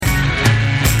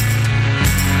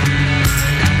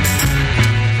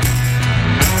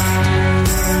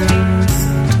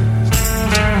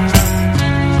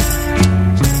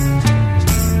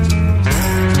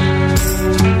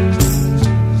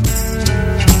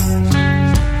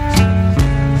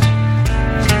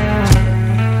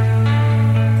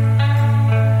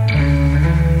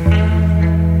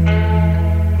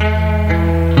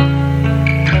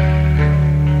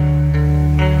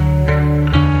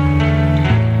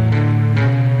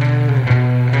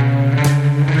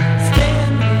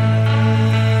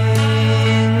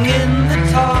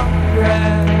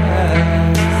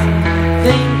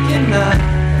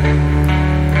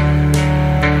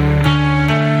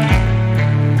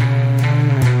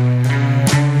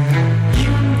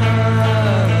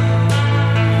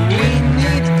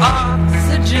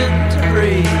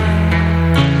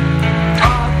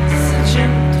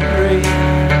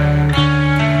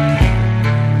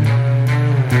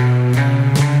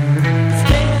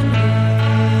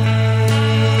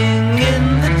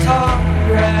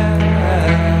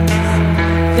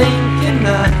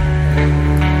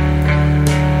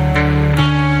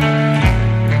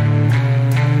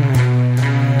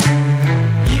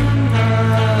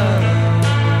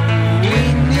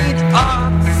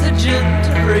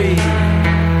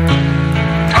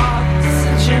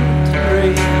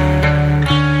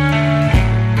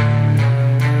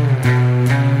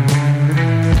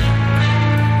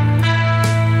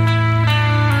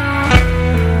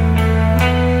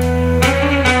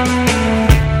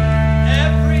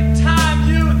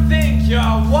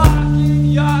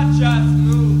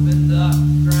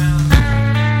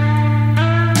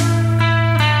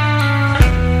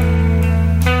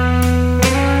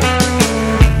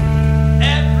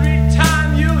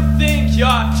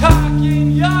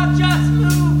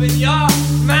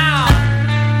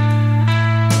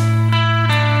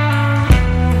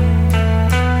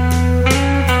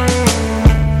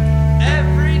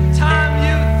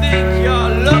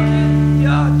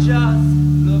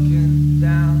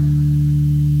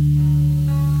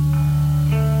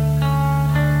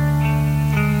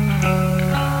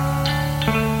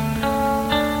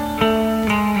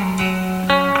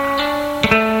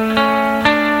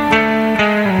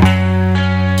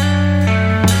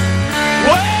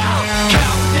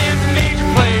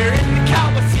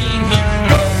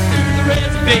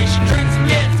reservation drinks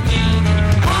against me.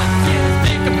 Walks in his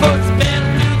finger, puts a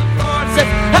pedal to the floor and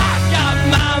says, I got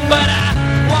mine, but I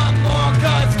want more,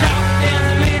 cause Cowboy's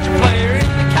a major player in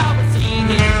the cowboy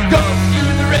scene. He goes to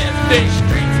the reservation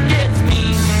drinks against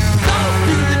me. Goes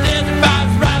to the desert,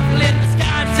 fires rifle in the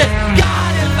sky and says,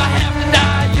 God, if I have to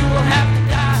die, you will have to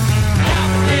die.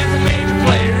 Cowboy's a major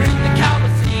player in the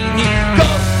cowboy scene. He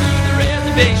goes to the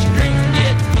reservation drinks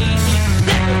against me. He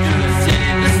goes to the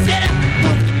city,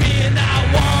 look at me and I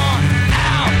want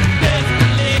out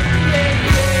desperately.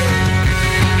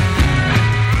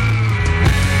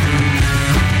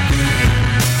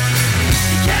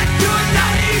 You can't do it,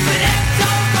 not even if it's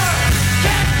over.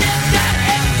 Can't get that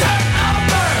and turn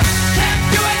over. Can't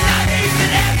do it, not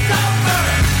even if it's over.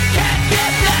 Can't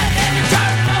get that and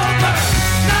turn over.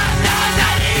 No,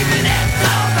 not even if it's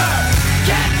over.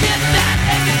 Can't get that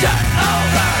and turn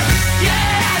over.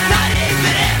 Yeah, not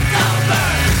even if it's over.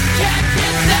 Can't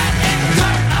get that and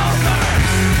turn over.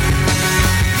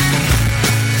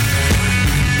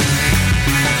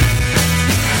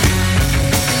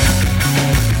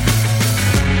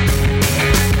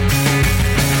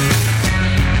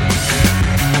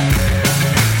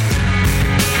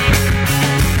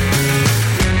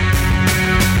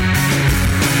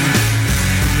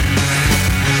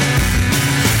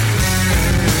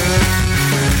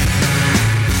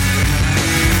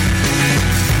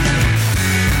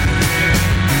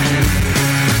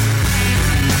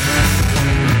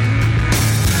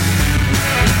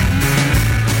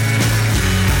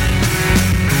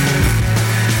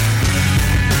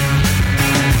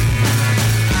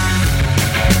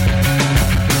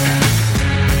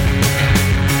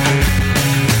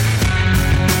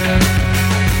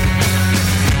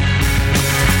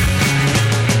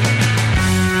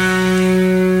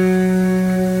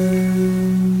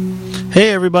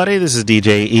 Hey everybody, this is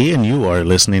DJ E, and you are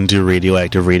listening to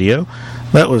Radioactive Radio.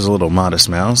 That was a little Modest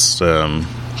Mouse,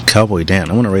 Cowboy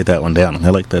Dan. I want to write that one down. I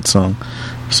like that song.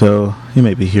 So, you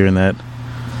may be hearing that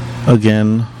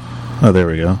again. Oh, there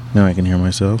we go. Now I can hear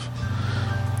myself.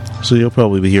 So you'll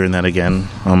probably be hearing that again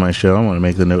on my show. I want to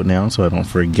make the note now so I don't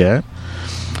forget.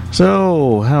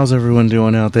 So, how's everyone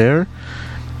doing out there?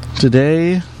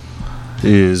 Today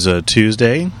is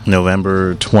Tuesday,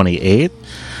 November 28th.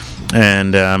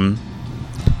 And,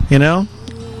 you know,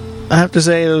 I have to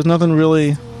say there was nothing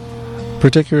really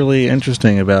particularly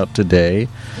interesting about today.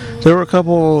 There were a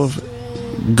couple of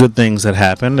good things that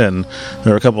happened, and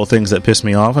there were a couple of things that pissed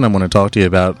me off, and I'm going to talk to you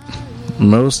about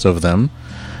most of them.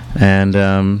 And,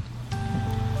 I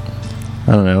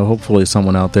don't know, hopefully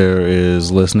someone out there is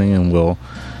listening and will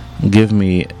give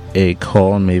me a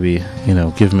call and maybe, you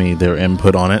know, give me their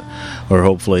input on it, or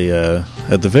hopefully,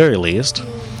 at the very least,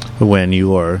 when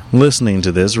you are listening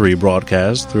to this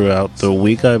rebroadcast throughout the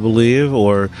week, I believe,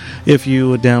 or if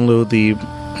you download the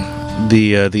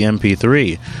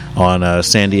MP3 on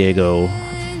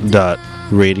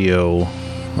sanDiego.radio,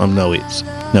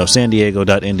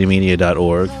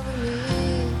 sanDiego.indiemedia.org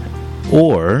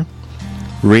or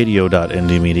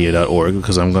radio.indiemedia.org,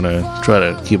 because I'm going to try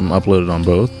to keep them uploaded on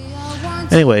both.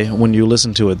 Anyway, when you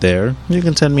listen to it there, you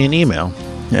can send me an email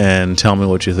and tell me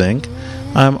what you think.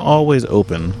 I'm always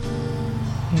open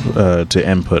to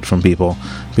input from people,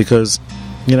 because,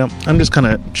 you know, I'm just kind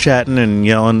of chatting and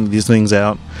yelling these things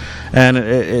out, and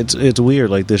it's weird.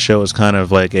 Like, this show is kind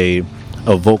of like a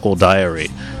vocal diary,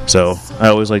 so I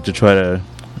always like to try to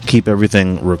keep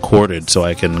everything recorded so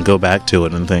I can go back to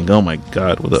it and think, oh my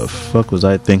god, what the fuck was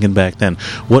I thinking back then?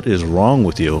 What is wrong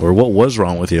with you? Or what was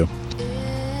wrong with you?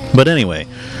 But anyway,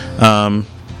 I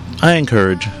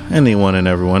encourage anyone and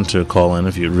everyone to call in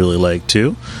if you'd really like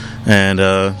to. And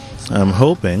I'm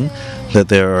hoping that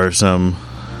there are some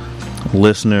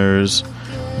listeners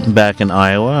back in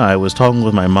Iowa. I was talking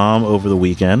with my mom over the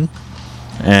weekend,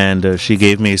 and she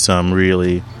gave me some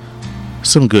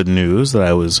good news that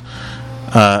I was,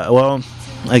 well,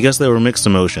 I guess there were mixed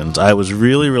emotions. I was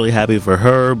really, really happy for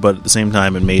her, but at the same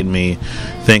time it made me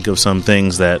think of some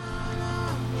things that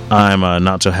I'm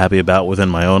not so happy about within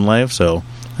my own life, so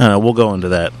we'll go into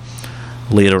that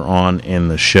later on in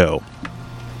the show.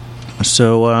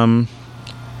 So,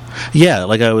 yeah,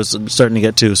 like I was starting to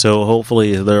get to, so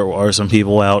hopefully there are some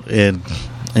people out in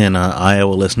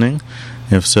Iowa listening.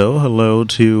 If so, hello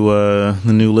to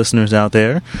the new listeners out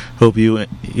there. Hope you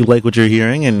like what you're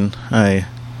hearing, and I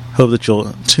hope that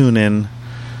you'll tune in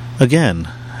again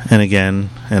and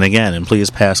again and again, and please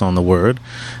pass on the word.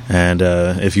 And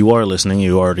if you are listening,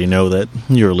 you already know that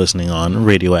you're listening on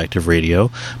Radioactive Radio,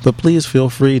 but please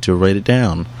feel free to write it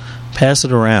down, pass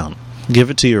it around, give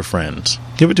it to your friends,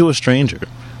 give it to a stranger.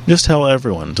 Just tell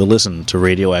everyone to listen to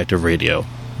Radioactive Radio.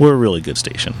 We're a really good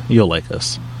station. You'll like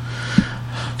us.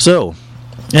 So,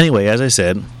 anyway, as I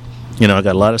said, I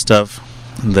got a lot of stuff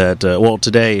that,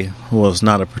 today was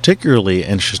not a particularly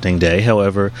interesting day.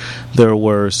 However, there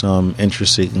were some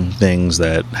interesting things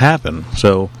that happened.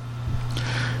 So,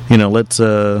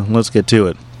 let's get to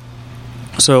it.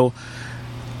 So,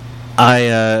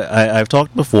 I've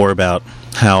talked before about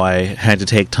how I had to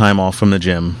take time off from the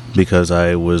gym because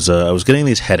I was getting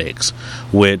these headaches,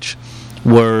 which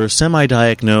were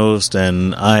semi-diagnosed,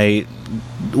 and I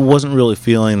wasn't really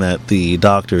feeling that the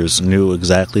doctors knew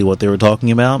exactly what they were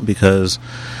talking about because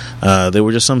there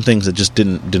were just some things that just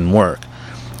didn't work.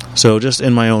 So just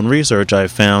in my own research, I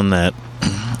found that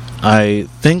I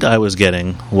think I was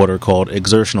getting what are called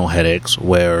exertional headaches,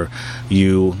 where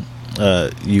you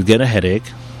get a headache,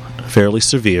 fairly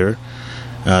severe,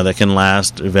 that can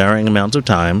last varying amounts of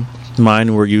time.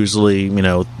 Mine were usually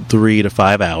 3 to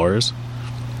 5 hours,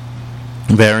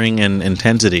 varying in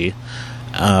intensity.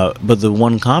 But the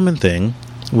one common thing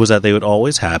was that they would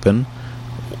always happen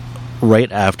right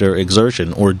after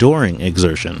exertion or during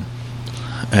exertion,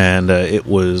 and it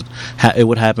would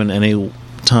happen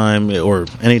anytime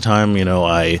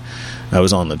I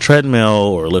was on the treadmill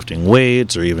or lifting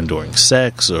weights or even during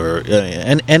sex or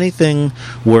anything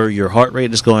where your heart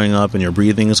rate is going up and your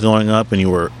breathing is going up and you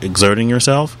were exerting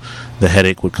yourself, the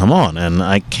headache would come on. And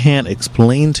I can't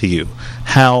explain to you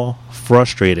how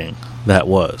frustrating that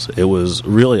was. It was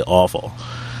really awful.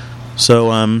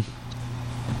 So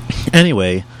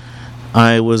anyway,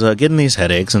 I was getting these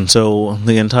headaches, and so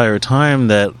the entire time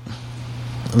that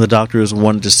the doctors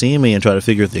wanted to see me and try to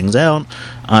figure things out,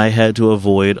 I had to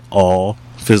avoid all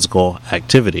physical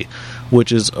activity,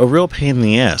 which is a real pain in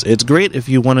the ass. It's great if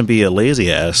you want to be a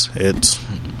lazy ass. It's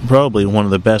probably one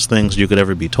of the best things you could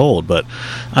ever be told, but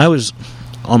I was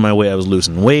on my way. I was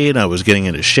losing weight, I was getting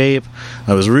into shape,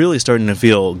 I was really starting to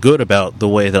feel good about the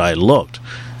way that I looked,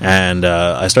 and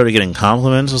I started getting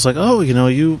compliments. I was like, oh,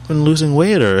 you've been losing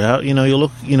weight, or how, you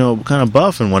look, kind of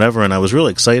buff and whatever, and I was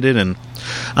really excited, and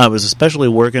I was especially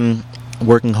working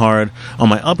hard on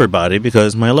my upper body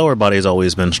because my lower body has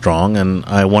always been strong, and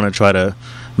I want to try to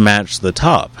match the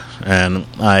top, and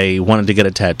I wanted to get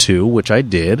a tattoo, which I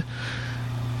did,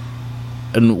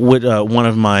 and one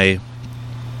of my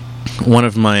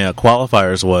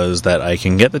qualifiers was that I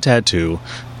can get the tattoo,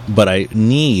 but I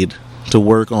need to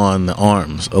work on the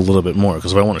arms a little bit more,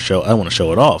 because if I want to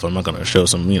show it off. I'm not going to show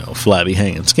some flabby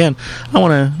hanging skin. I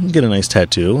want to get a nice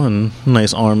tattoo and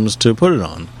nice arms to put it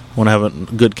on. I want to have a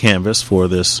good canvas for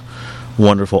this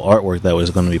wonderful artwork that was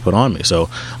going to be put on me. So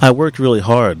I worked really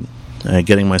hard at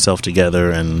getting myself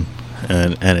together and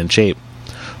in shape.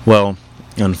 Well,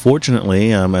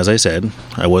 unfortunately, as I said,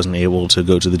 I wasn't able to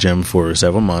go to the gym for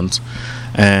several months,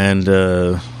 and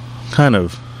kind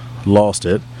of lost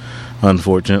it,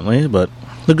 unfortunately. But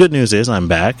the good news is I'm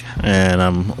back, and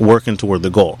I'm working toward the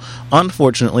goal.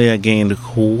 Unfortunately, I gained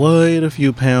quite a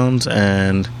few pounds,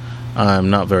 and I'm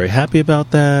not very happy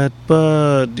about that,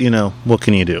 but, what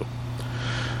can you do?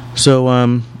 So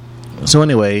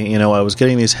anyway, I was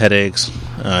getting these headaches.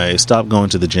 I stopped going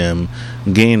to the gym,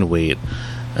 gained weight,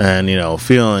 and,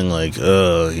 feeling like,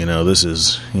 this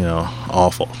is,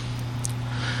 awful.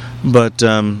 But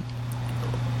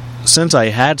since I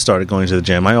had started going to the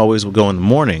gym, I always would go in the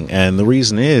morning, and the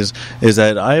reason is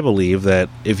that I believe that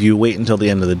if you wait until the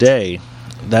end of the day,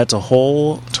 that's a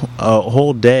whole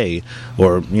day,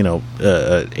 or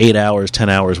 8 hours, 10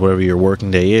 hours, whatever your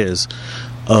working day is,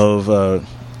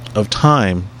 of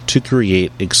time to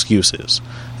create excuses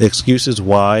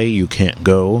why you can't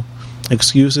go,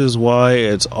 excuses why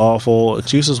it's awful,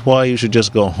 excuses why you should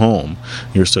just go home.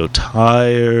 You're so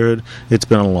tired, it's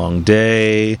been a long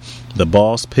day, the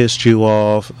boss pissed you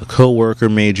off, a coworker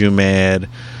made you mad,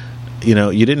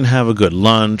 you didn't have a good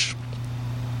lunch,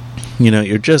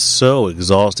 you're just so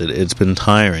exhausted, it's been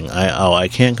tiring. I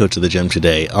can't go to the gym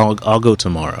today, I'll go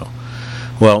tomorrow.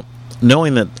 Well,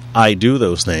 knowing that I do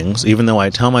those things, even though I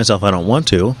tell myself I don't want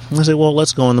to, I say, well,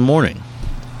 let's go in the morning.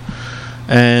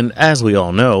 And as we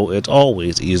all know, it's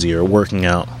always easier working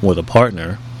out with a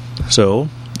partner. So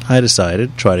I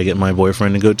decided to try to get my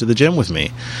boyfriend to go to the gym with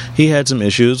me. He had some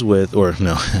issues with, or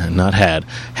no, not had,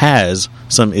 has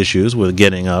some issues with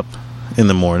getting up in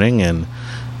the morning and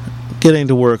getting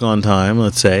to work on time,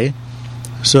 let's say.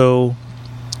 So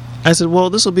I said, well,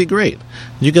 this will be great.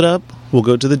 You get up, we'll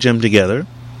go to the gym together.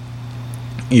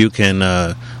 You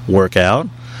can work out,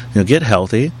 get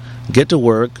healthy, get to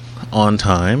work on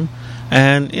time,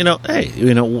 and hey,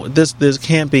 this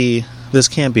can't be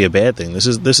a bad thing. This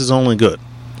is only good.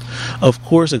 Of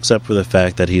course, except for the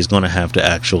fact that he's going to have to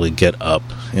actually get up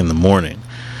in the morning.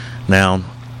 Now,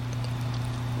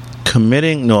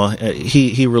 committing. No,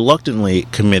 he reluctantly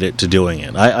committed to doing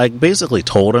it. I basically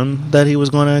told him that he was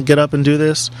going to get up and do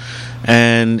this,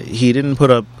 and he didn't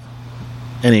put up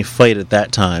any fight at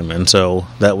that time, and so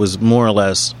that was more or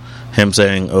less him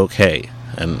saying okay,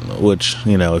 and which,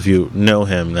 if you know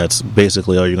him, that's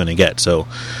basically all you're going to get. So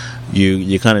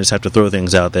you kind of just have to throw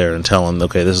things out there and tell him,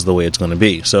 okay, this is the way it's going to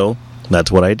be. So that's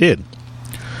what I did.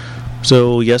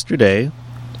 So yesterday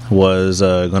was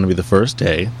going to be the first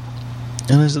day,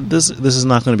 and I said, this is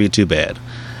not going to be too bad.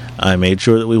 I made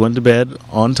sure that we went to bed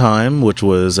on time, which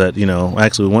was at,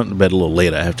 actually we went to bed a little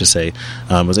late, I have to say.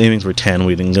 I was aiming for 10.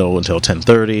 We didn't go until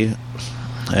 10:30.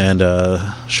 And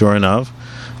sure enough,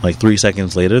 like 3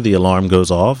 seconds later, the alarm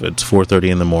goes off. It's 4:30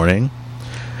 in the morning.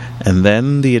 And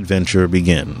then the adventure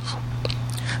begins.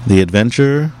 The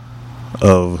adventure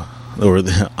of, or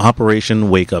the Operation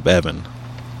Wake Up Evan.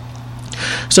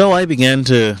 So I began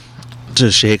to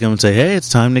shake him and say, hey, it's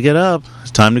time to get up.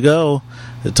 It's time to go.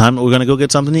 The time we're going to go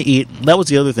get something to eat. That was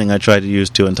the other thing I tried to use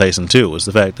to entice him too, was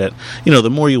the fact that, the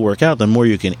more you work out, the more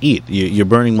you can eat. You're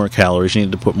burning more calories. You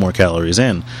need to put more calories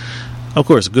in. Of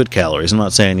course, good calories. I'm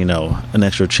not saying, an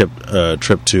extra trip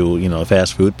to, a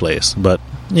fast food place. But,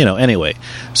 anyway.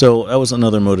 So that was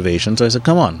another motivation. So I said,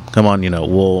 come on,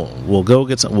 we'll go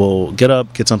we'll get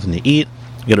up, get something to eat,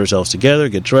 get ourselves together,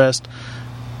 get dressed,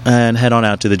 and head on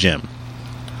out to the gym.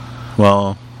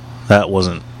 Well, that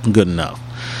wasn't good enough.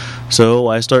 So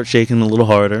I start shaking him a little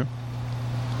harder.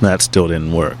 That still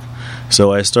didn't work.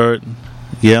 So I start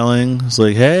yelling. It's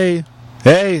like, hey,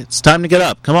 it's time to get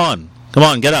up. Come on,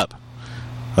 get up.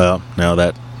 Well, no,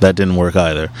 that didn't work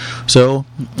either. So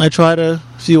I tried a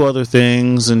few other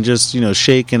things and just,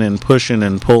 shaking and pushing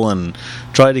and pulling,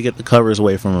 tried to get the covers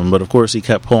away from him. But of course he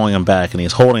kept pulling him back, and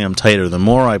he's holding him tighter. The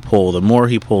more I pull, the more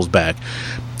he pulls back.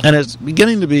 And it's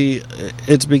beginning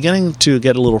to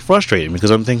get a little frustrating, because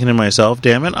I'm thinking to myself,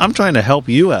 damn it, I'm trying to help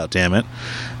you out, damn it.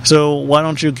 So why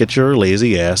don't you get your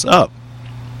lazy ass up?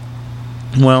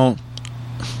 Well,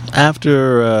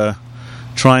 after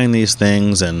trying these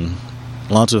things and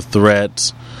lots of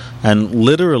threats and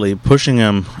literally pushing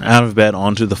him out of bed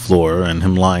onto the floor and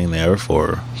him lying there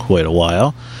for quite a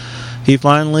while, he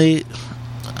finally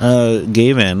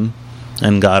gave in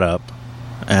and got up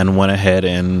and went ahead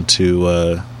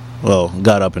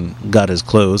got up and got his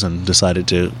clothes and decided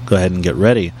to go ahead and get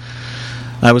ready.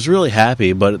 I was really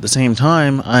happy, but at the same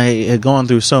time, I had gone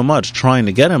through so much trying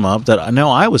to get him up that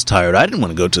I was tired. I didn't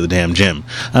want to go to the damn gym.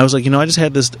 I was like, I just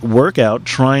had this workout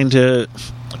trying to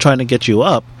get you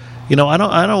up. I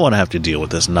don't want to have to deal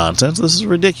with this nonsense. This is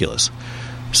ridiculous.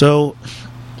 So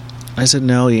I said,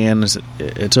 no, Ian,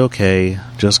 it's okay.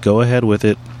 Just go ahead with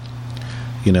it.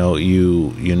 You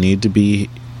need to be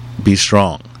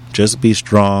strong. Just be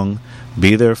strong,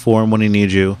 be there for him when he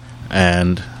needs you,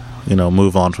 and,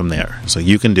 move on from there. So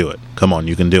you can do it. Come on,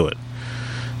 you can do it.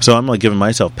 So I'm like giving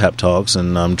myself pep talks,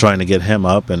 and I'm trying to get him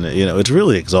up, and, it's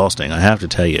really exhausting. I have to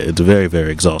tell you, it's very,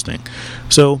 very exhausting.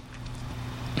 So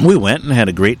we went and had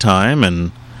a great time,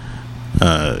 and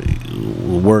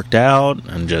worked out,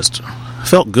 and just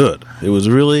felt good. It was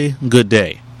a really good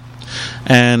day.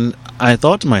 And I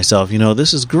thought to myself,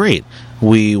 this is great.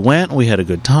 We went, we had a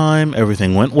good time,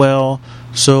 everything went well,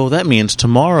 so that means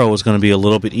tomorrow is going to be a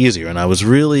little bit easier, and I was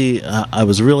really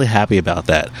happy about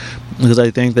that, because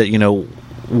I think that,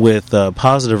 with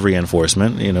positive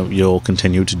reinforcement, you'll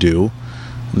continue to do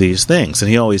these things.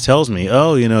 And he always tells me,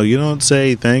 oh, you don't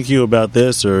say thank you about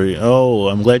this, or, oh,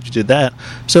 I'm glad you did that.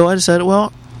 So I decided,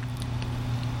 well,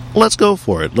 let's go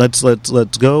for it. Let's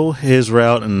go his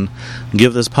route and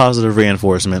give this positive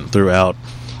reinforcement throughout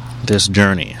this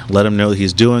journey. Let him know that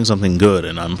he's doing something good,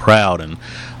 and I'm proud, and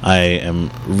I am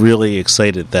really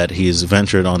excited that he's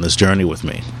ventured on this journey with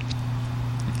me.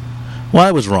 Well,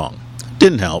 I was wrong.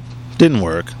 Didn't help. Didn't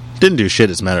work. Didn't do shit,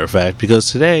 as a matter of fact,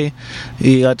 because today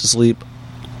he got to sleep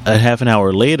a half an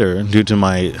hour later due to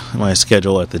my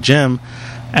schedule at the gym,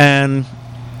 and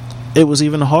it was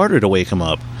even harder to wake him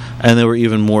up, and there were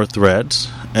even more threats,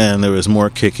 and there was more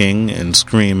kicking and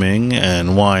screaming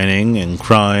and whining and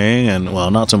crying, and,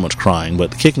 well, not so much crying,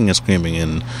 but the kicking and screaming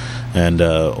and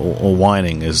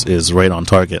whining is right on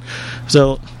target.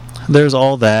 So there's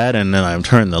all that, and then I'm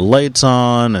turning the lights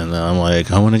on, and then I'm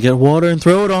like, I want to get water and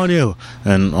throw it on you,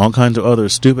 and all kinds of other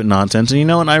stupid nonsense.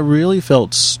 And and I really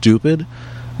felt stupid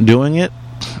doing it.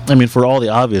 I mean, for all the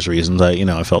obvious reasons,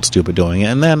 I felt stupid doing it.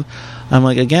 And then I'm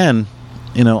like, again,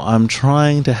 I'm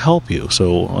trying to help you.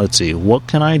 So let's see, what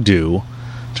can I do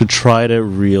to try to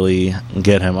really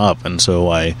get him up? And so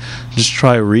I just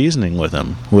try reasoning with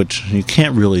him, which you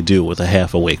can't really do with a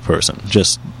half awake person.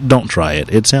 Just don't try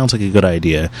it. It sounds like a good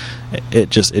idea.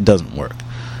 It doesn't work.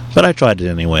 But I tried it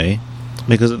anyway.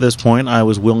 because at this point I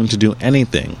was willing to do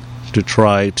anything to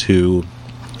try to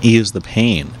ease the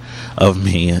pain of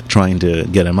me trying to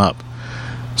get him up.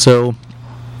 So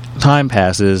time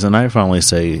passes, and I finally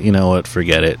say, you know what,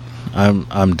 forget it.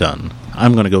 I'm done.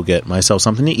 I'm going to go get myself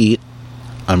something to eat.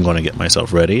 I'm going to get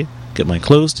myself ready, get my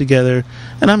clothes together,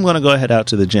 and I'm going to go head out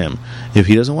to the gym. If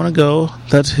he doesn't want to go,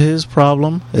 that's his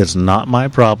problem. It's not my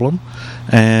problem.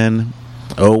 And,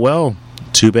 oh well,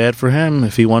 too bad for him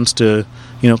if he wants to,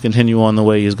 continue on the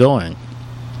way he's going.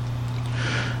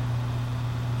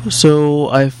 So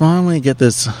I finally get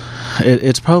this.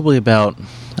 It's probably about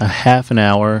a half an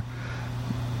hour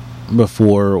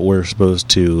before we're supposed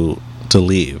to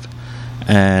leave.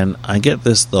 And I get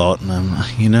this thought, and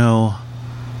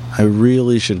I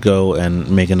really should go and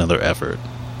make another effort.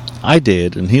 I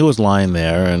did, and he was lying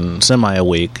there and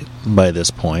semi-awake by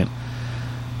this point.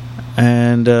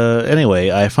 And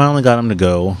anyway, I finally got him to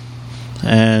go,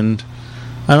 and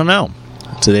I don't know.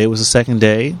 Today was the second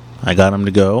day. I got him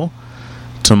to go.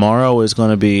 Tomorrow is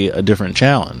going to be a different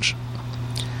challenge.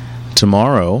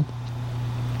 Tomorrow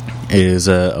is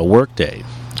a work day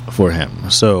for him.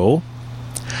 So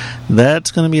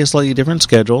that's going to be a slightly different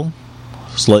schedule,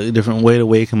 slightly different way to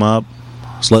wake him up,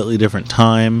 slightly different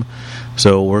time.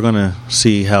 So we're going to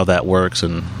see how that works,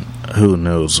 and who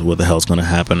knows what the hell's going to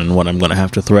happen and what I'm going to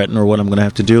have to threaten or what I'm going to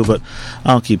have to do, but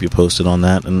I'll keep you posted on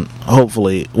that. And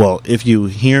hopefully, well, if you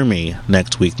hear me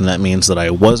next week, then that means that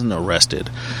I wasn't arrested.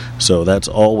 So that's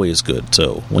always good.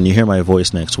 So when you hear my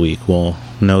voice next week, we'll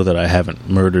know that I haven't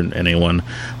murdered anyone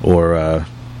or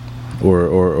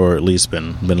at least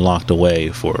been locked away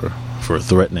for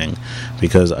threatening,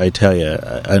 because I tell you,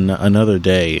 another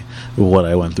day, what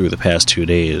I went through the past 2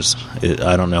 days,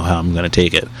 I don't know how I'm going to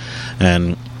take it.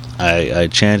 And I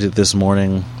chanted this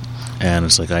morning, and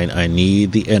it's like I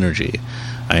need the energy,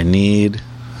 I need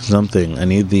something, I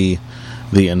need the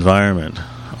environment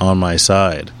on my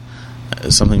side,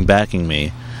 something backing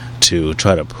me to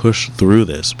try to push through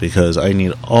this, because I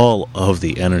need all of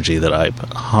the energy that I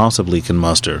possibly can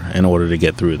muster in order to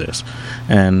get through this.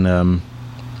 And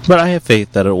but I have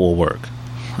faith that it will work.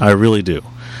 I really do.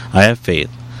 I have faith,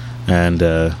 and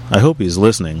I hope he's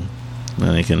listening,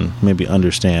 and he can maybe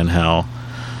understand how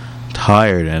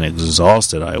tired and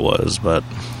exhausted I was. But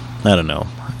I don't know.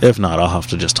 If not, I'll have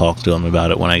to just talk to him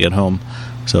about it when I get home.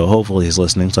 So hopefully he's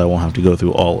listening, so I won't have to go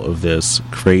through all of this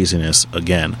craziness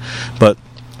again. But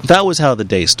that was how the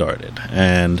day started,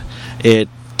 and it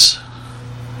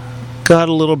got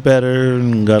a little better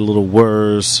and got a little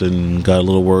worse and got a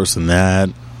little worse than that,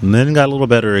 and then got a little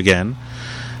better again.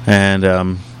 And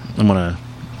I'm going to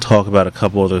talk about a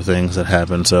couple other things that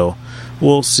happened, so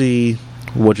we'll see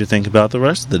what you think about the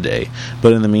rest of the day.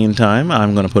 But in the meantime,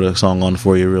 I'm going to put a song on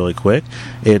for you really quick.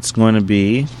 It's going to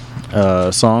be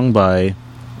a song by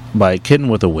Kitten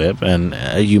with a Whip, and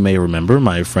you may remember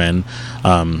my friend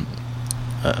Audrey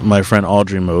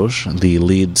Mosch, the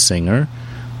lead singer,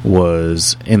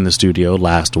 was in the studio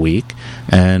last week,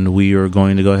 and we are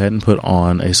going to go ahead and put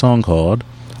on a song called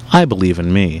I Believe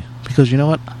in Me, because you know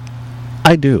what?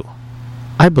 I do.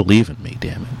 I believe in me,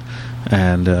 damn it.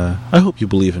 And I hope you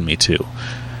believe in me too.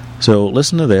 So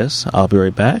listen to this. I'll be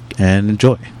right back, and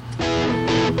enjoy.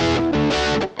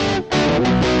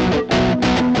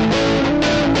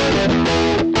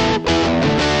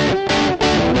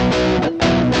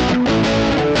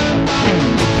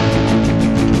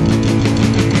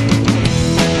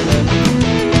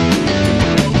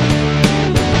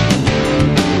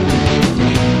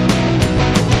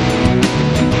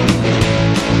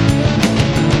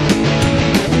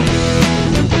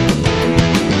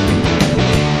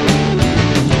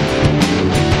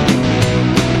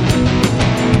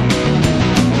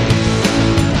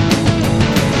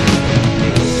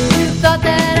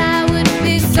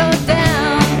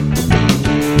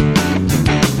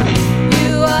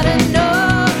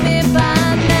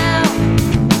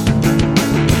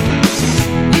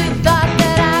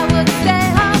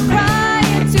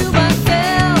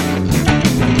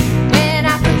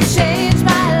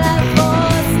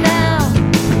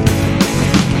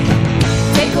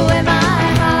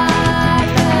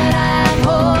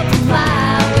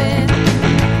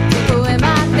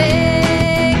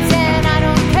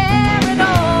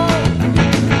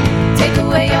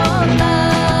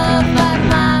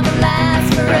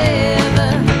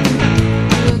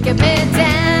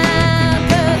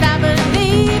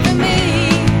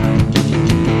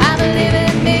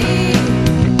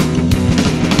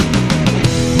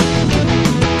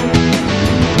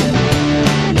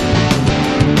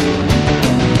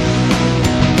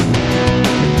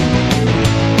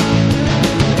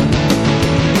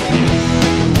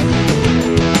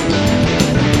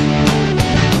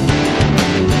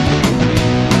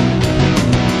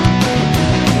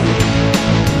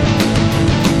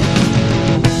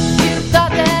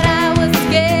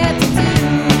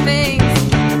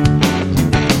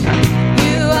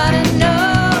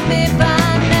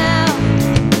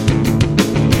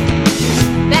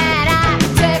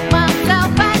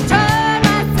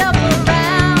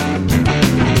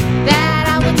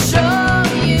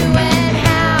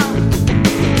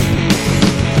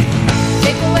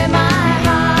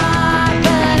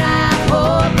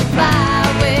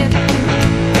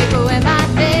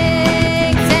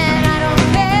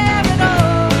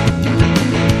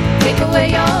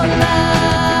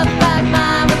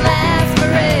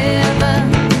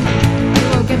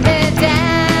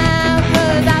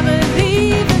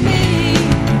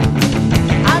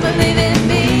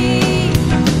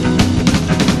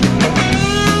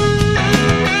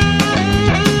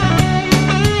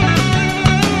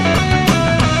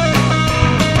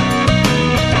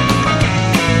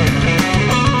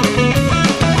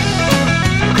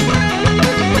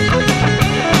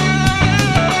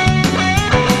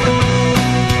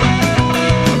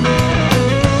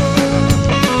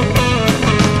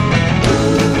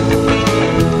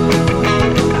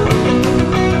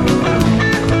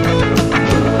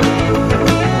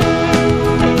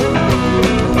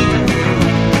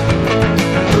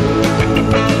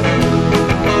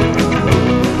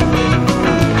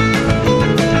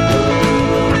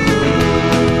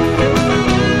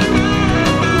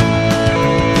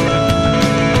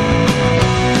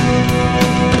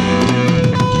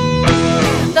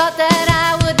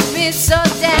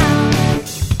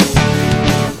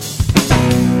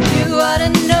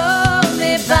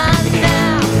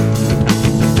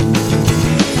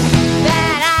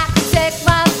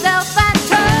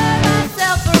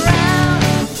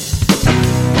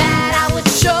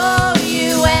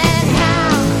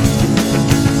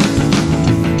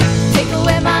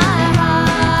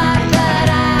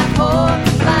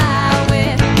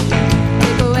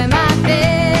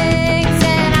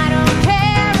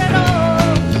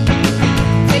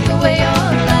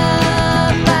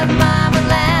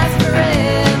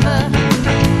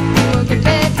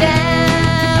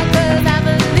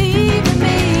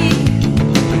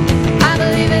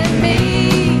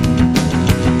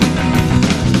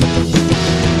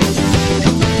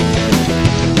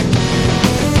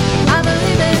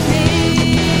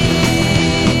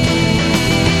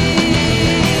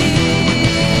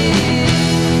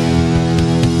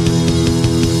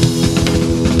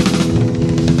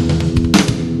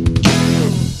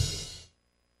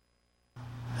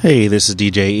 Hey, this is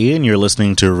DJ E, and you're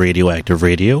listening to Radioactive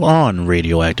Radio on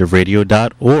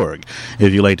radioactiveradio.org.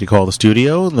 If you'd like to call the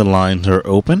studio, the lines are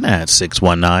open at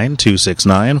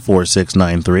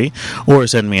 619-269-4693, or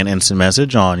send me an instant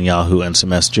message on Yahoo Instant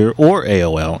Messenger or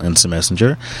AOL Instant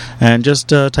Messenger, and just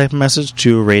type a message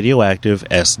to Radioactive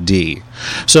SD.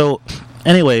 So,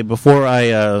 anyway, before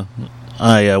I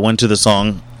went to the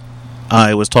song,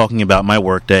 I was talking about my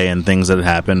workday and things that had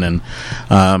happened, and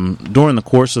during the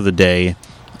course of the day,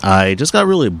 I just got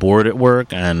really bored at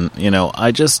work, and,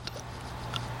 I just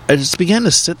began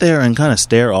to sit there and kind of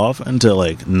stare off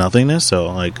into, nothingness. So,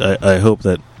 I hope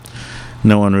that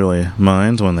no one really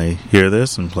minds when they hear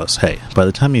this. And plus, hey, by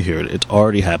the time you hear it, it's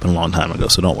already happened a long time ago,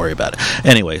 so don't worry about it.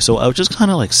 Anyway, so I was just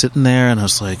kind of, sitting there, and I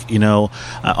was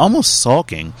almost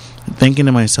sulking, thinking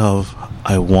to myself,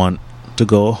 I want to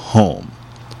go home.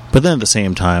 But then at the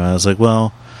same time, I was like,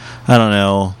 well, I don't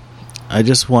know. I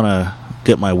just want to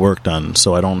get my work done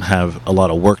so I don't have a lot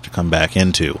of work to come back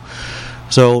into.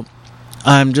 So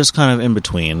I'm just kind of in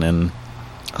between, and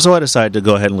so I decided to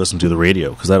go ahead and listen to the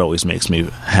radio, because that always makes me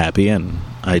happy, and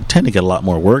I tend to get a lot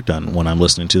more work done when I'm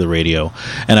listening to the radio.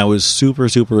 And I was super,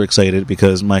 super excited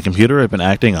because my computer had been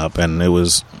acting up, and it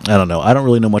was, I don't know, I don't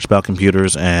really know much about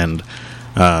computers, and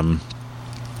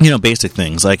basic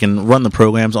things. I can run the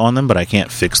programs on them, but I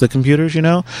can't fix the computers,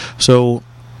 So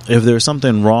if there's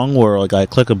something wrong where I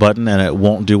click a button and it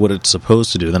won't do what it's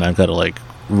supposed to do, then I've got to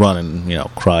run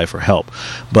and cry for help.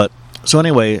 But so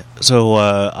anyway,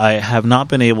 I have not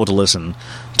been able to listen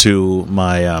to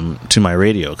my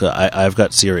radio. I've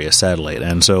got Sirius satellite,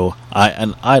 and so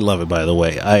I love it. By the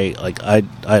way,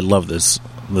 I love this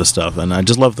stuff, and I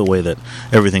just love the way that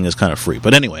everything is kind of free.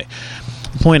 But anyway,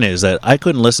 the point is that I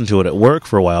couldn't listen to it at work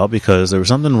for a while because there was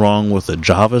something wrong with the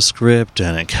JavaScript,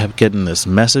 and it kept getting this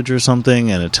message or something,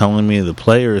 and it telling me the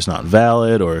player is not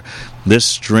valid, or this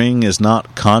string is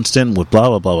not constant with blah,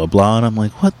 blah, blah, blah, blah, and I'm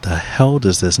like, what the hell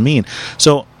does this mean?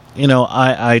 So,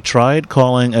 I tried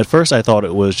calling. At first I thought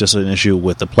it was just an issue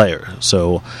with the player,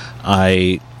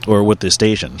 or with the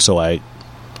station, so I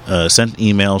sent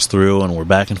emails through, and we're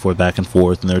back and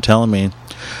forth, and they're telling me,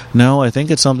 no, I think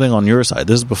it's something on your side.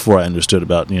 This is before I understood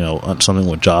about, something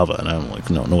with Java, and I'm like,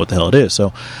 don't know what the hell it is.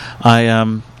 So I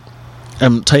am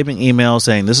typing emails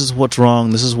saying, this is what's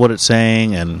wrong, this is what it's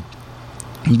saying, and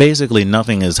basically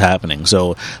nothing is happening.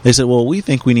 So they said, well, we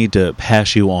think we need to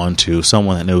pass you on to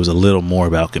someone that knows a little more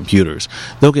about computers.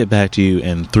 They'll get back to you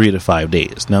in 3 to 5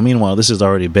 days. Now, meanwhile, this has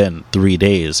already been 3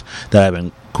 days that I've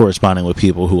been corresponding with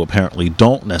people who apparently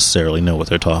don't necessarily know what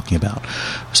they're talking about.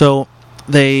 So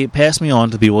they passed me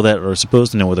on to people that are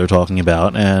supposed to know what they're talking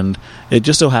about, and it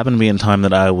just so happened to be in time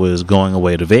that I was going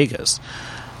away to Vegas,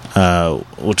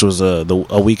 which was a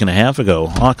week and a half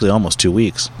ago, actually almost 2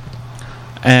 weeks.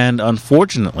 And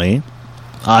unfortunately,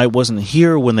 I wasn't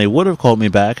here when they would have called me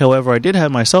back. However, I did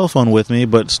have my cell phone with me,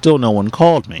 but still no one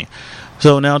called me.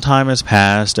 So now time has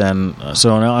passed, and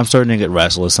so now I'm starting to get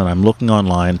restless, and I'm looking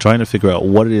online, trying to figure out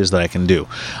what it is that I can do.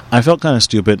 I felt kind of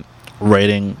stupid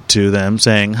writing to them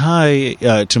saying, hi,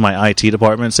 to my IT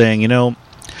department, saying, I'm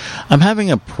having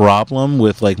a problem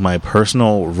with my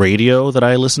personal radio that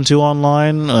I listen to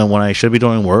online when I should be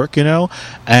doing work,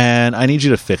 and I need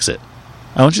you to fix it.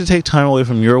 I want you to take time away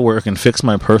from your work and fix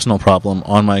my personal problem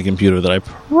on my computer that I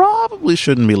probably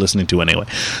shouldn't be listening to anyway.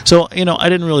 So, I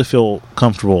didn't really feel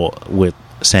comfortable with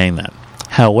saying that.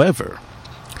 However,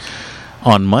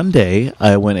 on Monday,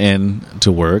 I went in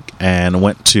to work and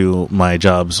went to my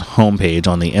job's homepage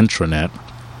on the intranet,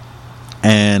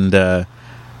 and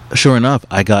sure enough,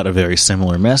 I got a very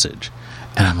similar message.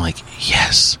 And I'm like,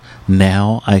 yes,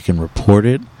 now I can report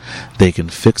it. They can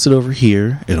fix it over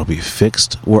here. It'll be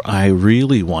fixed where I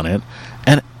really want it,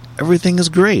 and everything is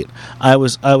great. I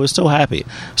was so happy.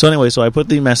 So anyway, so I put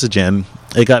the message in.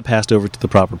 It got passed over to the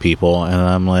proper people, and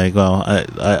I'm like, well,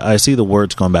 I see the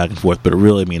words going back and forth, but it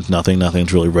really means nothing.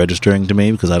 Nothing's really registering to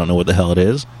me because I don't know what the hell it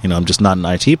is. I'm just not an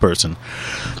IT person.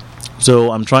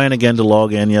 So I'm trying again to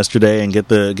log in yesterday and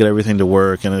get everything to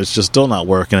work, and it's just still not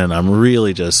working, and I'm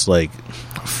really just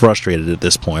frustrated at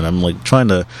this point. I'm trying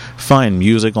to find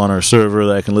music on our server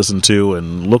that I can listen to,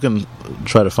 and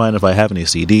try to find if I have any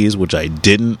CDs, which I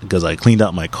didn't because I cleaned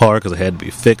out my car because it had to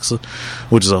be fixed,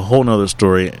 which is a whole nother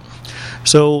story.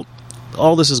 So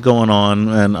all this is going on,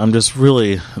 and I'm just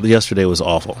really, yesterday was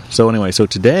awful. So anyway, so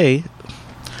today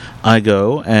I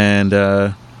go,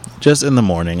 and just in the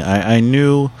morning,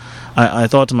 I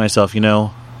thought to myself,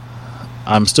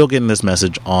 I'm still getting this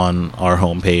message on our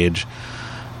homepage,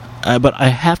 but I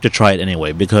have to try it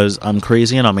anyway because I'm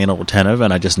crazy and I'm anal retentive,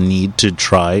 and I just need to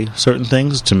try certain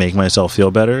things to make myself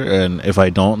feel better. And if I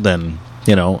don't, then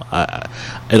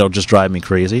it'll just drive me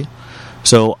crazy.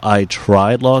 So I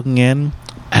tried logging in,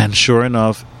 and sure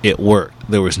enough, it worked.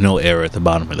 There was no error at the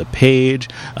bottom of the page.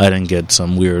 I didn't get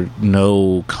some weird,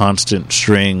 no constant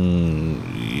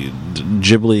string,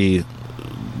 gibbly,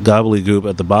 gobbledygook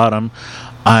at the bottom.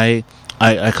 I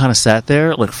kind of sat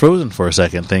there, like frozen for a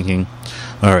second, thinking,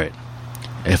 all right,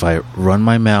 if I run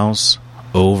my mouse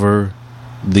over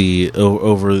the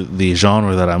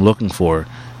genre that I'm looking for,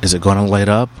 is it going to light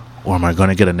up? Or am I going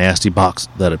to get a nasty box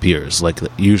that appears, like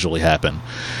that usually happen?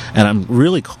 And I'm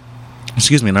really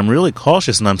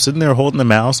cautious, and I'm sitting there holding the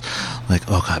mouse, like,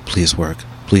 oh God, please work,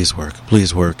 please work,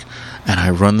 please work. And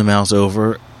I run the mouse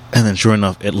over, and then sure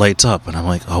enough, it lights up, and I'm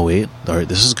like, oh wait, all right,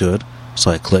 this is good. So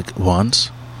I click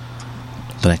once,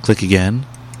 then I click again,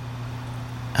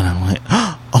 and I'm like,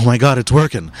 oh my God, it's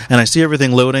working. And I see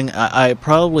everything loading.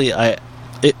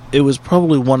 It was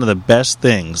probably one of the best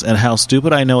things, and how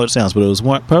stupid I know it sounds, but it was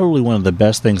probably one of the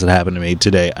best things that happened to me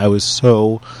today. I was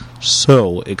so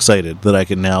excited that I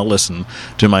could now listen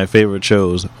to my favorite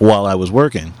shows while I was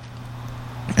working.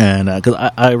 And because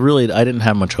I didn't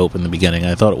have much hope in the beginning.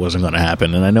 I thought it wasn't going to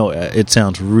happen, and I know it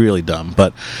sounds really dumb,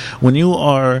 but when you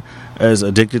are as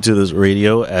addicted to this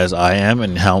radio as I am,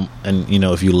 and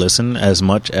if you listen as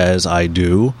much as I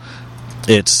do,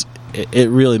 it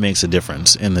really makes a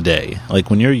difference in the day. Like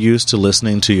when you're used to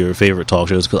listening to your favorite talk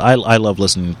shows, because I love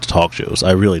listening to talk shows,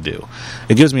 I really do.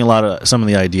 It gives me a lot of some of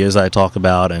the ideas I talk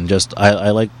about, and just I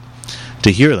like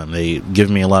to hear them. They give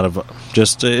me a lot of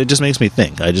it just makes me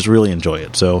think. I just really enjoy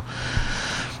it. So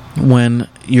when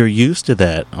you're used to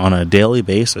that on a daily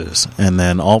basis, and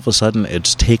then all of a sudden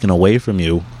it's taken away from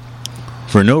you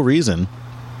for no reason,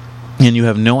 and you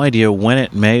have no idea when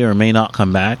it may or may not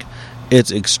come back,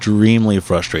 it's extremely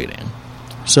frustrating.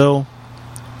 So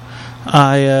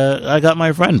I got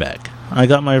my friend back. I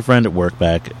got my friend at work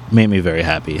back. Made me very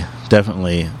happy.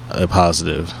 Definitely a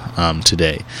positive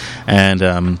today.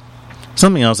 And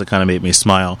something else that kind of made me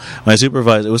smile. My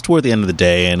supervisor, it was toward the end of the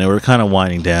day, and they were kind of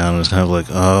winding down. It was kind of like,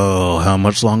 oh, how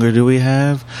much longer do we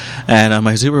have? And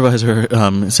my supervisor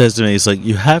says to me, he's like,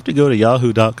 you have to go to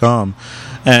yahoo.com.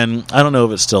 And I don't know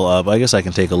if it's still up. I guess I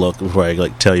can take a look before I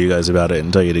tell you guys about it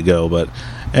and tell you to go. But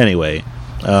anyway,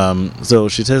 so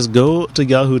she says, go to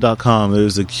yahoo.com.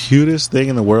 There's the cutest thing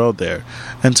in the world there.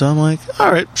 And so I'm like,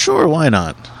 all right, sure, why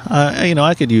not?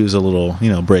 I could use a little,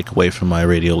 break away from my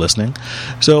radio listening.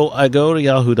 So I go to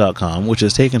yahoo.com, which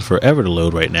is taking forever to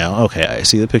load right now. Okay, I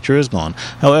see the picture is gone.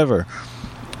 However,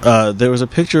 there was a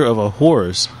picture of a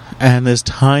horse and this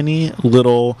tiny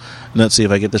little, let's see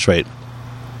if I get this right.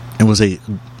 It was a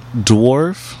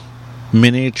dwarf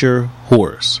miniature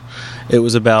horse. It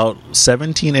was about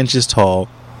 17 inches tall.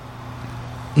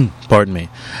 Pardon me.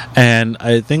 And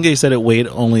I think they said it weighed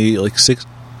only 60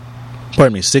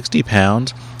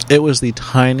 pounds. It was the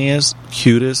tiniest,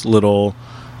 cutest little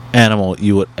animal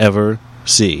you would ever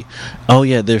see. Oh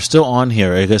yeah, they're still on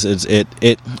here. I guess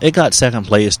it got second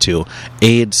place to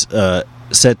AIDS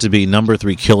set to be number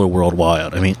 3 killer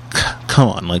worldwide. I mean, come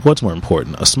on, what's more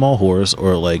important, a small horse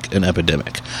or an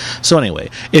epidemic? So anyway,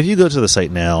 if you go to the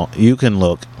site now, you can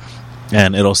look,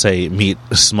 and it'll say meet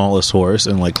smallest horse,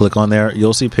 and click on there.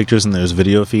 You'll see pictures, and there's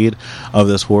video feed of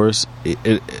this horse.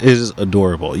 It is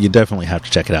adorable. You definitely have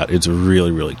to check it out. It's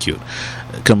really, really cute.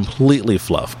 Completely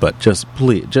fluff, but just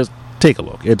take a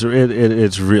look.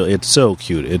 It's so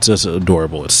cute. It's just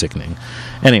adorable. It's sickening.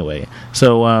 Anyway,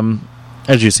 so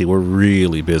as you see, we're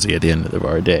really busy at the end of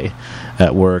our day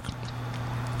at work.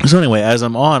 So anyway, as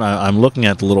I'm I'm looking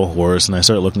at the little horse, and I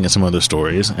start looking at some other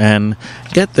stories, and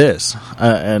get this,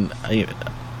 and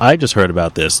I just heard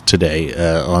about this today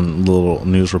on little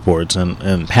news reports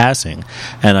and passing,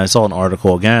 and I saw an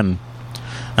article again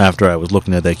after I was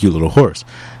looking at that cute little horse,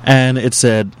 and it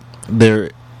said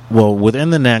within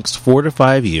the next 4 to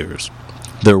 5 years,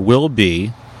 there will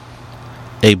be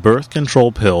a birth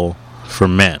control pill for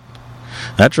men.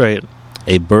 That's right,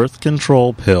 a birth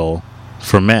control pill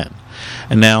for men.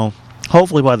 And now,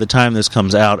 hopefully by the time this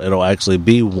comes out, it'll actually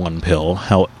be one pill.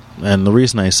 And the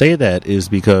reason I say that is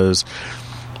because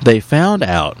they found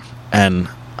out, and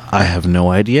I have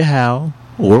no idea how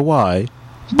or why,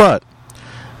 but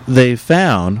they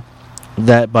found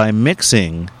that by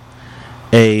mixing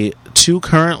two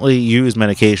currently used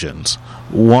medications,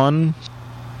 one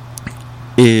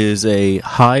is a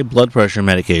high blood pressure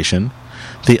medication,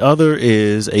 the other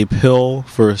is a pill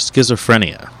for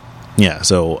schizophrenia. Yeah,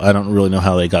 so I don't really know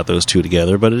how they got those two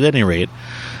together, but at any rate,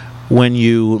 when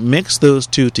you mix those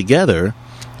two together,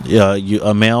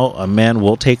 a man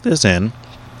will take this in,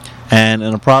 and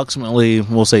in approximately,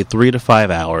 we'll say 3 to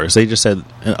 5 hours. They just said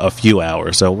a few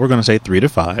hours, so we're going to say 3 to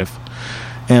 5.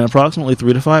 in approximately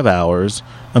 3 to 5 hours,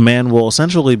 a man will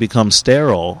essentially become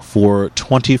sterile for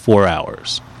 24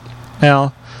 hours.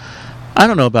 Now, I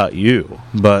don't know about you,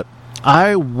 but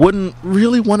I wouldn't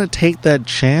really want to take that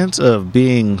chance of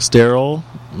being sterile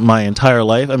my entire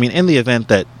life. I mean, in the event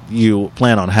that you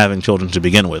plan on having children to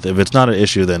begin with. If it's not an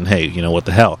issue, then hey, what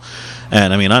the hell?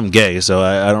 And I mean, I'm gay, so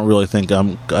I don't really think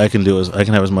I can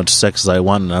have as much sex as I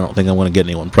want, and I don't think I'm going to get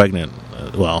anyone pregnant.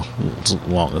 Well, as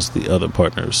long as the other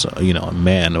partner's, a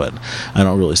man, but I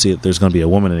don't really see that there's going to be a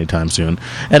woman anytime soon.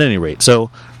 At any rate,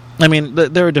 so, I mean,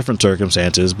 there are different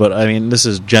circumstances, but I mean, this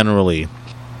is generally,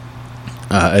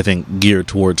 I think, geared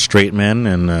towards straight men,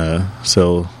 and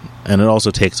so... And it also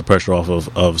takes the pressure off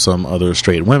of some other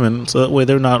straight women, so that way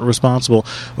they're not responsible,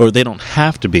 or they don't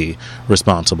have to be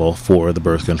responsible for the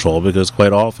birth control, because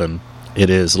quite often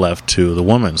it is left to the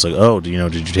woman. It's like, oh,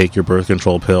 did you take your birth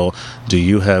control pill? Do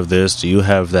you have this? Do you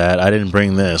have that? I didn't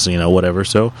bring this, whatever.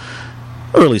 So,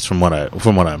 or at least from what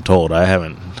I'm told, I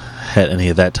haven't had any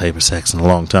of that type of sex in a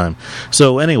long time.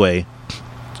 So anyway,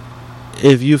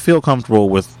 if you feel comfortable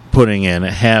with putting in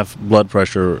half blood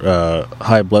pressure,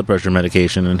 high blood pressure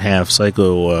medication, and half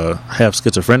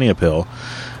schizophrenia pill,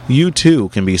 you too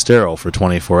can be sterile for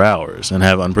 24 hours and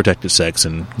have unprotected sex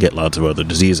and get lots of other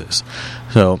diseases.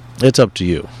 So it's up to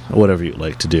you, whatever you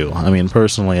like to do. I mean,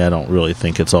 personally, I don't really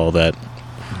think it's all that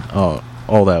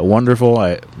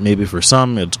wonderful. Maybe for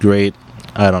some it's great.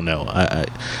 I don't know. I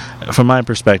from my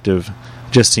perspective,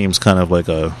 just seems kind of like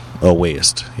a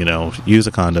waste. Use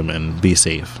a condom and be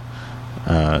safe.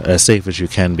 As safe as you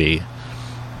can be,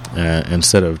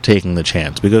 instead of taking the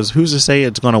chance, because who's to say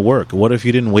it's going to work? What if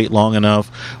you didn't wait long enough?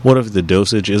 What if the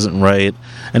dosage isn't right?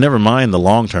 And never mind the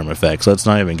long-term effects, let's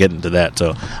not even get into that.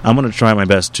 So I'm going to try my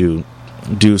best to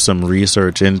do some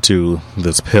research into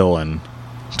this pill and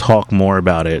talk more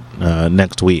about it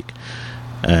next week,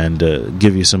 and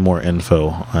give you some more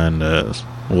info, and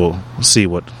we'll see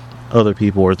what other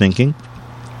people are thinking.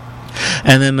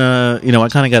 And then, I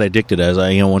kind of got addicted as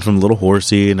I, went from Little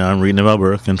Horsey, and now I'm reading about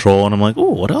birth control, and I'm like,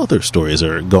 oh, what other stories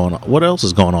are going on? What else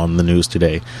is going on in the news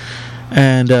today?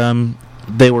 And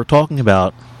they were talking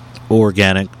about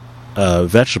organic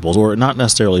vegetables, or not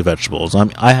necessarily vegetables.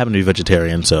 I happen to be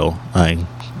vegetarian, so I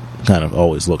kind of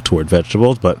always look toward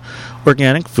vegetables, but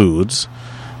organic foods,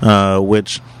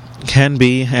 which can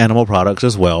be animal products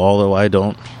as well, although I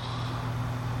don't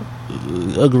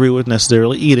agree with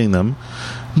necessarily eating them.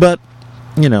 But,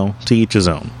 to each his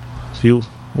own. If you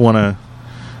want to,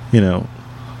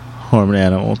 harm an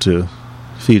animal to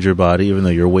feed your body, even though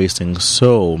you're wasting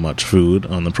so much food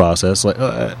on the process, like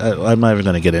I'm not even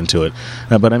going to get into it.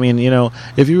 But I mean,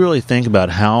 if you really think about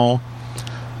how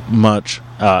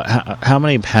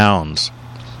many pounds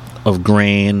of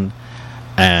grain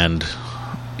and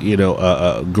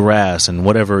grass and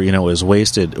whatever is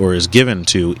wasted or is given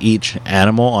to each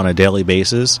animal on a daily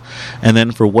basis, and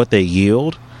then for what they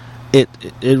yield, it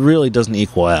really doesn't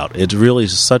equal out. It's really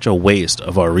such a waste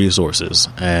of our resources.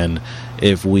 And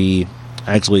if we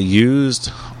actually used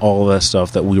all that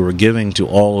stuff that we were giving to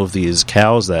all of these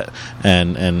cows that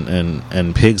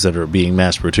and pigs that are being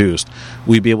mass produced,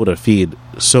 we'd be able to feed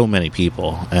so many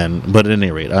people. But at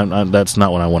any rate, that's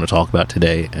not what I want to talk about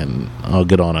today, and I'll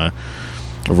get on a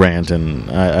rant,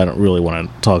 and I don't really want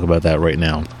to talk about that right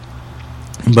now.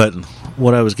 But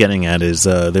what I was getting at is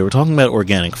they were talking about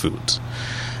organic foods,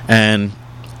 and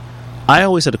I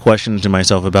always had a question to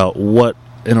myself about what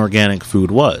an organic food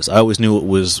was. I always knew it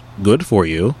was good for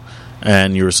you,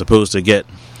 and you were supposed to get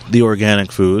the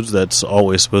organic foods. That's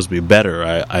always supposed to be better.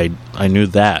 I knew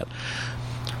that,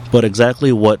 but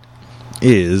exactly what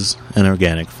is an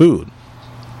organic food?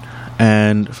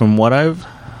 And from what I've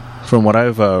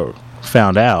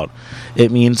found out,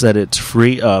 it means that it's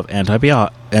free of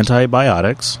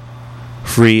antibiotics,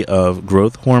 free of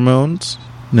growth hormones.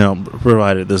 Now,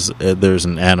 provided there's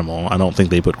an animal. I don't think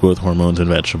they put growth hormones in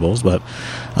vegetables, but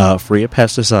free of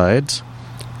pesticides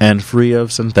and free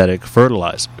of synthetic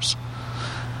fertilizers.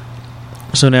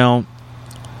 So now,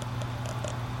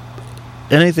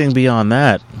 anything beyond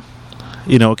that,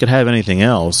 it could have anything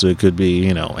else. It could be,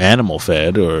 animal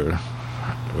fed or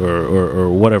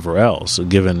whatever else,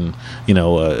 given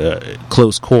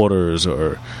close quarters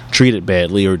or treated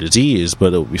badly or diseased,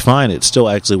 but it would be fine. It still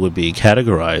actually would be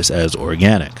categorized as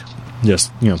organic.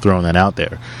 Just throwing that out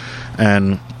there.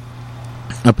 And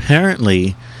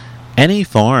apparently, any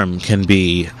farm can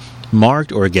be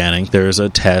marked organic. There's a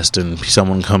test, and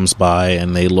someone comes by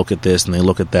and they look at this and they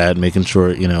look at that, making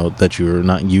sure that you're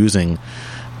not using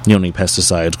any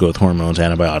pesticides, growth hormones,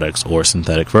 antibiotics, or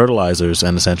synthetic fertilizers,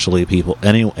 and essentially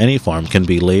any farm can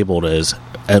be labeled as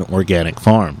an organic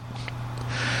farm.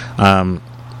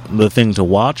 The thing to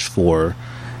watch for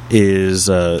is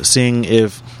seeing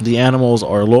if the animals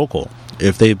are local,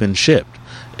 if they've been shipped,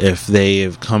 if they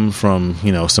have come from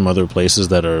some other places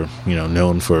that are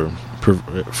known for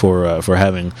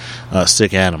having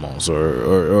sick animals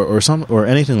or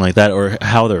anything like that, or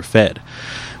how they're fed.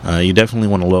 You definitely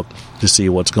want to look to see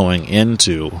what's going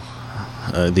into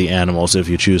the animals if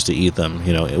you choose to eat them.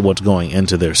 What's going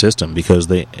into their system,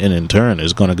 because and in turn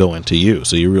is going to go into you.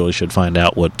 So you really should find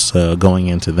out what's going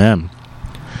into them.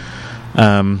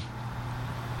 And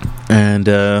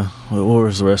what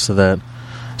was the rest of that?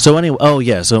 So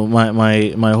anyway, so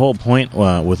my whole point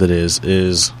with it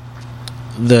is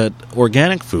that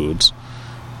organic foods,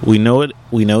 we know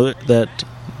that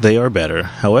they are better.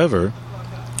 However,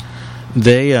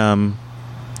 they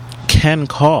can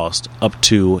cost up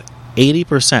to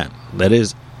 80%. That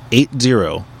is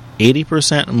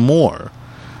 80% more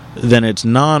than its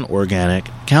non-organic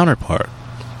counterpart.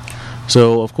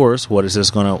 So, of course, what is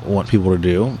this going to want people to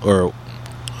do, or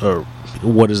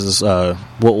what is this?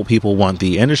 What will people want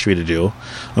the industry to do?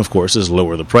 Of course, is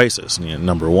lower the prices.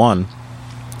 Number one,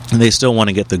 they still want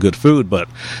to get the good food, but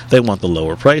they want the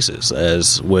lower prices,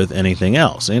 as with anything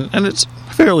else, and it's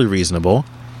fairly reasonable.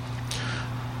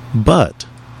 But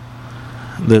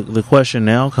the question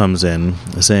now comes in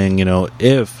saying,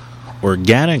 if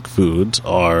organic foods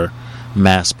are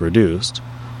mass produced,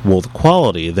 will the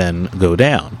quality then go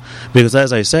down? Because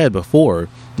as I said before,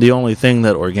 the only thing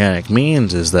that organic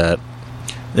means is that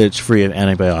it's free of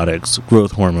antibiotics,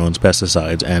 growth hormones,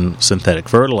 pesticides, and synthetic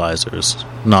fertilizers.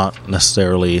 Not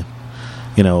necessarily,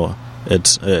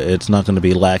 it's not going to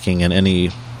be lacking in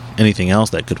anything else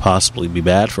that could possibly be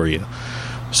bad for you.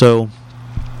 So,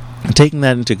 taking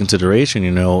that into consideration,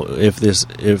 if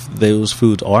those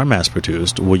foods are mass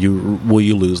produced, will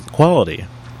you lose the quality?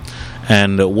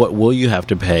 And what will you have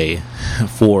to pay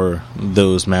for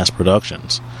those mass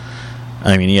productions?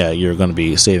 I mean, yeah, you're going to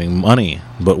be saving money,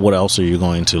 but what else are you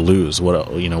going to lose? What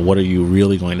are you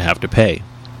really going to have to pay?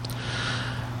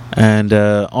 And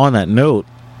on that note,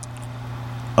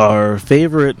 our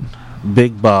favorite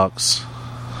big box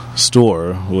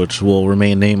store, which will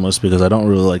remain nameless because I don't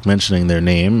really like mentioning their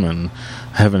name, and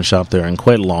I haven't shopped there in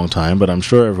quite a long time, but I'm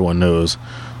sure everyone knows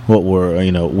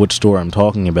which store I'm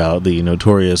talking about, the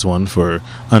notorious one for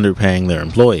underpaying their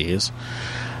employees.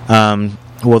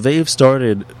 Well, they've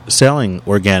started selling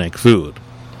organic food,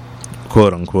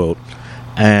 quote unquote,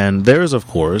 and theirs, of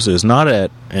course, is not at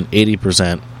an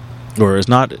 80%, or is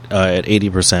not at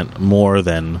 80% more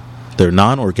than their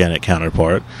non-organic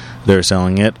counterpart. They're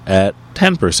selling it at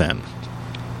 10%.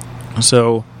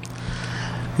 So,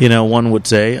 one would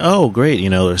say, oh, great,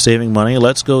 they're saving money,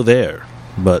 let's go there.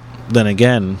 But then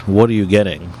again, what are you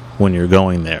getting when you're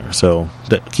going there? So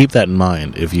keep that in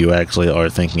mind if you actually are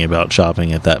thinking about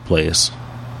shopping at that place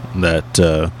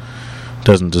that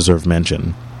doesn't deserve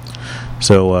mention.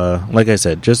 So, like I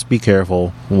said, just be careful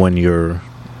when you're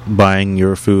buying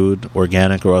your food,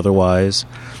 organic or otherwise.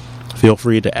 Feel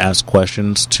free to ask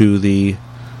questions to the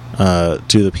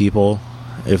people.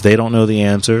 If they don't know the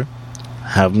answer,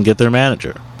 have them get their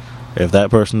manager. If that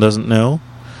person doesn't know,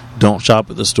 don't shop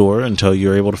at the store until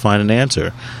you're able to find an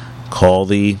answer. Call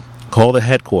the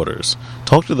headquarters.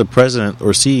 Talk to the president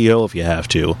or CEO if you have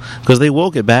to, because they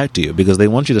will get back to you, because they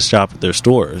want you to shop at their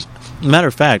stores. Matter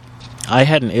of fact, I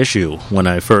had an issue when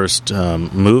I first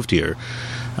moved here.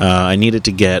 I needed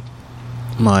to get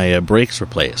my brakes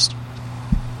replaced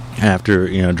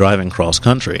after driving cross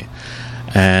country.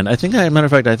 And I think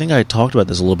I talked about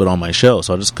this a little bit on my show,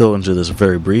 so I'll just go into this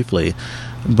very briefly.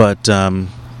 But I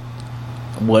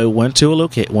went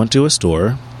to a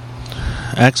store.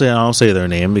 Actually, I'll say their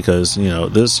name because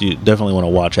this you definitely want to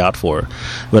watch out for.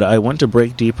 But I went to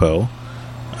Brake Depot.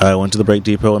 I went to the Brake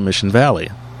Depot in Mission Valley.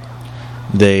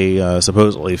 They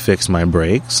supposedly fixed my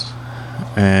brakes,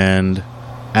 and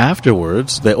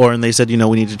afterwards, they said, we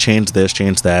need to change this,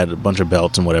 change that, a bunch of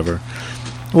belts and whatever.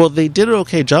 Well, they did an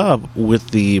okay job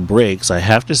with the brakes, I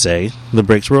have to say. The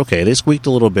brakes were okay. They squeaked a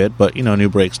little bit, but, new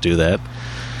brakes do that.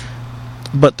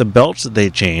 But the belts that they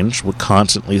changed would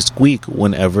constantly squeak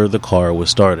whenever the car was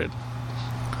started.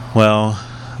 Well,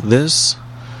 this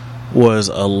was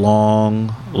a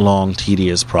long, long,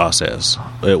 tedious process.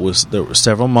 There were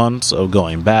several months of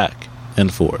going back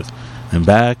and forth,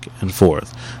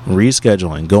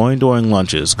 rescheduling, going during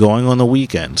lunches, going on the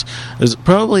weekends. There's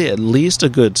probably at least a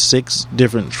good 6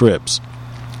 different trips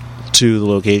to the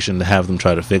location to have them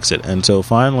try to fix it. And so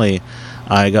finally,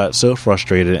 I got so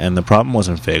frustrated and the problem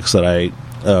wasn't fixed that I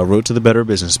wrote to the Better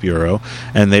Business Bureau,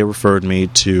 and they referred me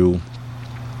to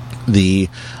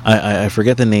I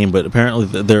forget the name, but apparently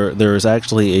there is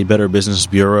actually a Better Business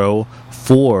Bureau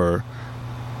for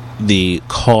the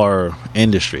car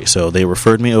industry. So they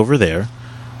referred me over there.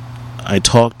 I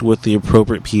talked with the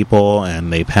appropriate people,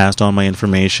 and they passed on my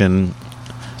information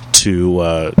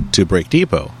to Brake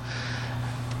Depot.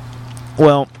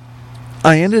 Well,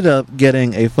 I ended up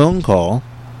getting a phone call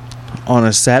on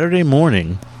a Saturday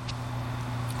morning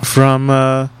from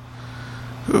the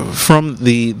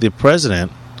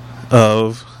president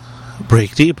of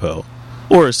Brake Depot,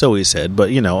 or so he said.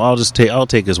 But I'll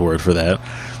take his word for that.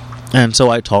 And so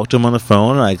I talked to him on the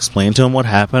phone, and I explained to him what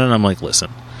happened, and I'm like, listen,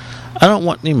 I don't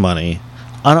want any money.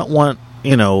 I don't want,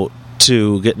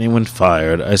 to get anyone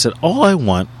fired. I said, all I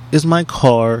want is my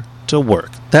car to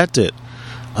work. That's it.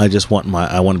 I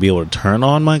want to be able to turn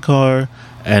on my car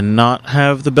and not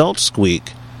have the belt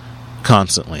squeak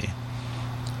constantly.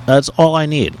 That's all I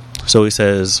need. So he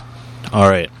says, all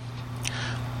right,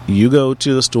 you go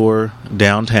to the store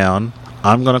downtown.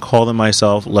 I'm going to call them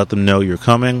myself, let them know you're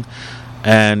coming,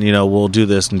 and, we'll do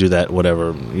this and do that,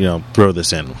 whatever, throw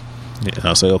this in.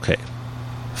 I'll say, okay,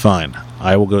 fine.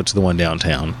 I will go to the one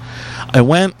downtown. I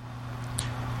went,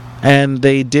 and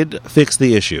they did fix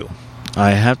the issue.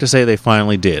 I have to say they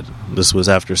finally did. This was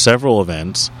after several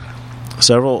events,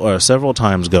 several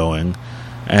times going,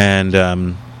 and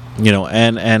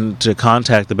and to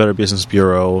contact the Better Business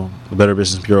Bureau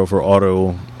for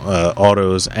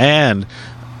autos, and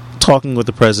talking with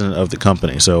the president of the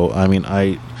company. So I mean,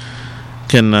 I'd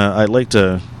like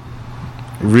to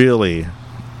really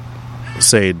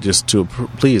say just to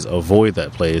please avoid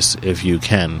that place if you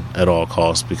can at all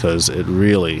costs, because it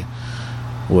really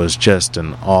was just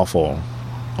an awful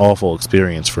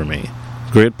experience for me.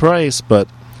 Great price, but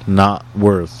not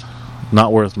worth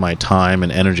my time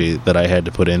and energy that I had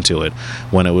to put into it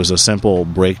when it was a simple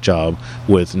brake job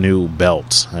with new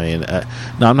belts. I mean,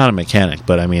 now I'm not a mechanic,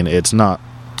 but I mean, it's not.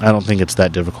 I don't think it's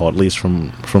that difficult, at least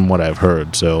from what I've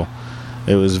heard. So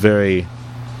it was very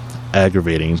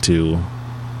aggravating to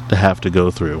have to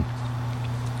go through.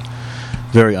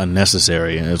 Very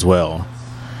unnecessary as well.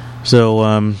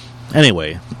 So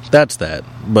anyway, that's that.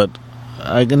 But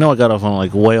I know I got off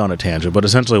on way on a tangent, but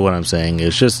essentially what I'm saying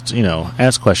is just,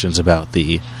 ask questions about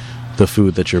the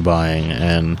food that you're buying,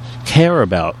 and care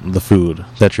about the food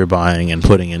that you're buying and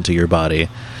putting into your body,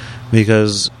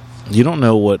 because you don't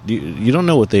know what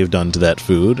they've done to that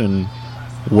food, and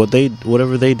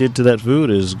whatever they did to that food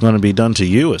is going to be done to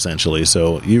you, essentially.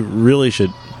 So you really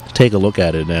should take a look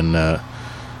at it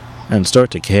and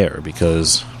start to care,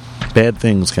 because bad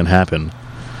things can happen.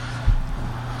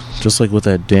 Just like with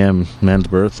that damn men's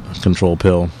birth control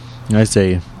pill. I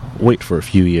say, wait for a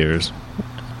few years.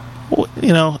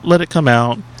 Let it come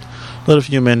out. Let a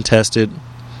few men test it.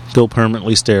 Go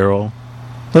permanently sterile.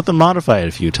 Let them modify it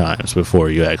a few times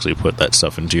before you actually put that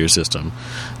stuff into your system.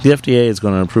 The FDA is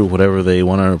going to approve whatever they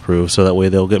want to approve, so that way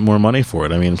they'll get more money for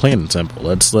it. I mean, plain and simple.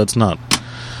 Let's not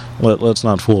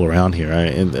fool around here.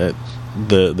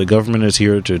 The government is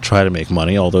here to try to make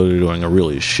money, although they're doing a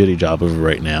really shitty job of it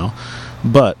right now.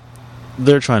 But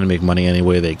they're trying to make money any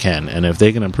way they can, and if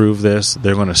they can improve this,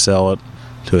 they're going to sell it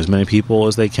to as many people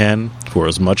as they can for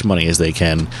as much money as they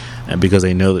can, and because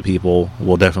they know that people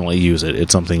will definitely use it.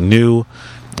 It's something new.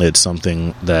 It's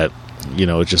something that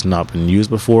it's just not been used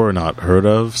before or not heard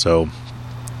of, so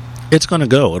it's going to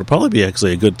go. It'll probably be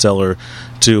actually a good seller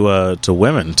to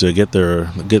women to get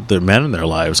their men in their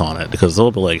lives on it, because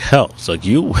they'll be like, hell, it's like,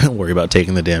 you worry about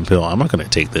taking the damn pill. I'm not going to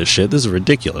take this shit. This is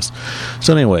ridiculous.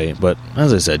 So anyway, but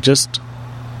as I said, just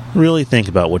really think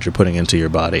about what you're putting into your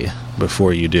body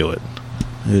before you do it,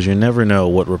 because you never know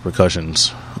what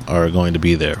repercussions are going to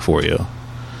be there for you.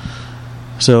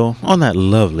 So on that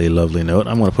lovely, lovely note,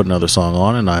 I'm going to put another song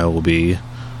on, and I will be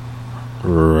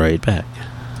right back.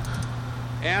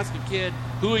 Ask a kid,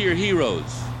 who are your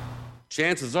heroes?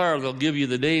 Chances are they'll give you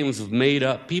the names of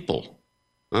made-up people.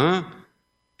 Huh?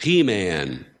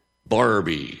 He-Man,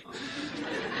 Barbie.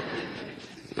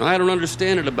 I don't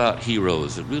understand it about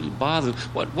heroes. It really bothers me.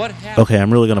 What happened? Okay,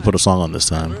 I'm really going to put a song on this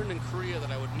time. I learned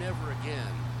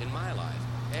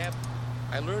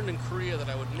in Korea that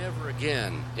I would never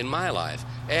again in my life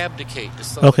abdicate to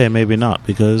something. Okay, maybe not,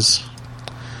 because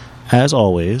as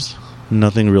always,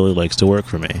 nothing really likes to work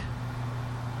for me.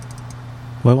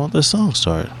 Why won't this song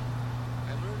start?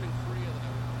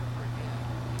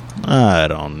 I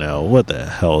don't know. What the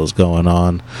hell is going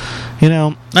on?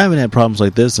 I haven't had problems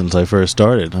like this since I first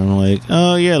started. I'm like,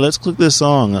 oh yeah, let's click this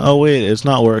song. Oh wait, it's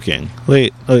not working.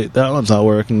 Wait, that one's not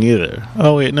working either.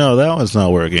 Oh wait, no, that one's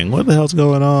not working. What the hell's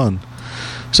going on?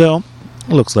 So, it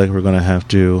looks like we're going to have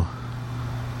to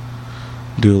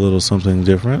do a little something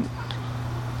different.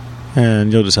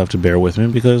 And you'll just have to bear with me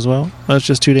because, well, that's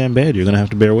just too damn bad. You're going to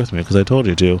have to bear with me because I told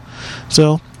you to.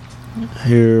 So,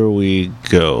 Here we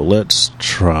go. Let's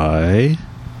try.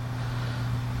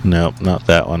 Nope, not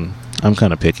that one. I'm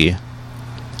kind of picky.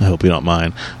 I hope you don't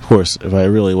mind. Of course, if I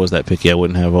really was that picky, I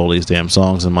wouldn't have all these damn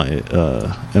songs in my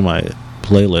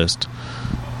playlist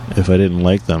if I didn't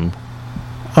like them.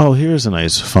 Oh, here's a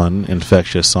nice, fun,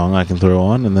 infectious song I can throw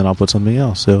on, and then I'll put something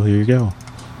else. So here you go.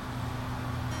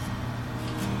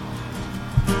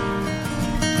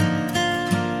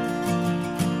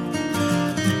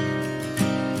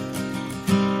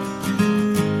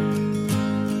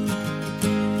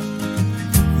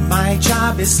 My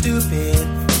job is stupid.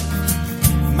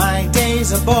 My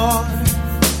days are bored.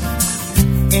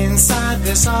 Inside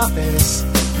this office,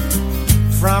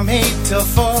 from 8 till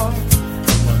 4. Well,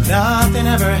 nothing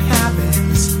ever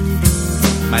happens.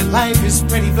 My life is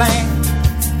pretty blank.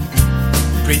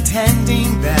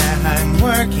 Pretending that I'm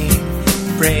working.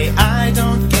 Pray I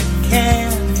don't get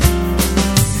canned.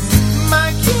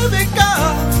 My cubicle.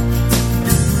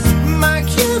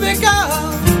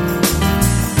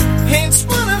 It's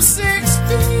one of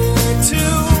 62.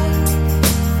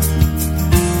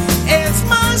 It's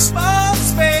my small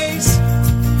space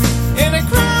in a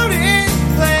crowded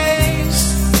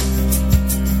place.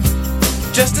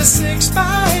 Just a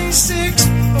 6x6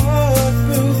 board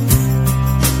booth.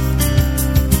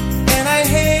 And I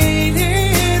hate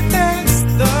it, that's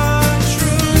the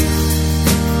truth.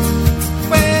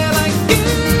 Well, I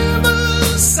give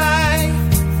a sigh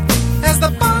as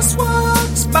the boss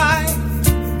walks by.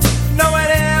 No one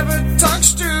ever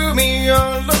talks to me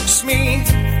or looks me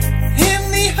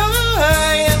in the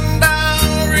eye, and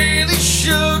I really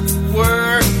should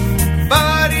work,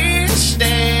 but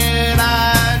instead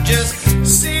I just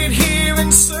sit here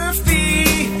and surf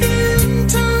the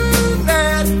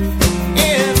internet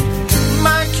in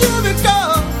my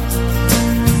cubicle.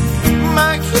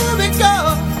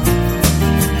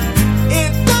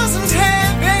 It doesn't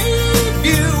have a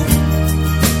view.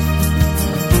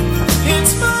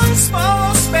 It's my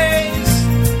small space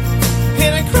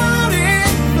in a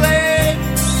crowded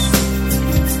place.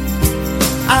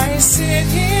 I sit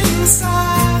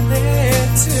inside there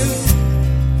too,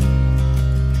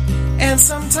 and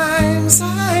sometimes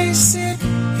I sit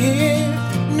here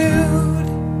nude.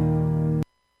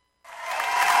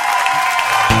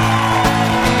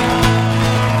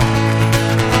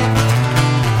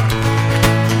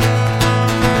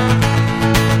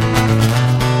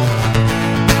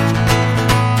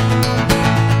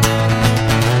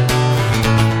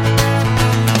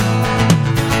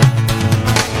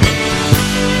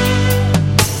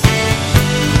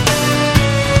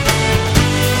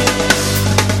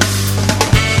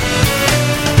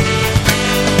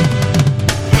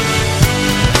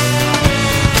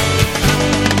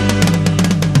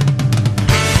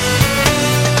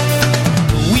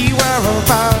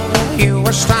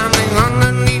 Standing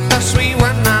underneath us, we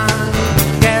were not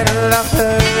yet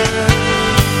lovers.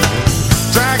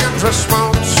 Dragons were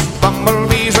smokes,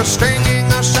 bumblebees were stinging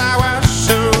us. I was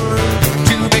soon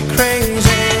to be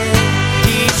crazy.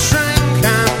 Eat, drink,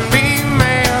 and be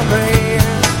merry,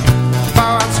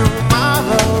 for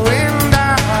tomorrow and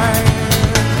die.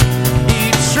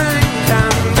 Eat, drink,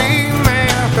 and be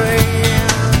merry,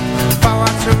 for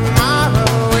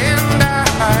tomorrow and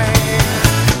die.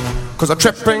 'Cause I'm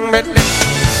tripping midnight.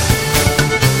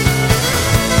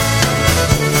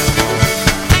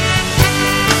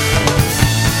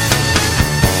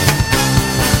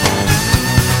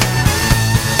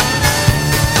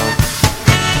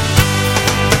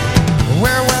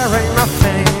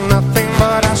 Nothing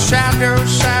but our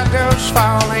shadows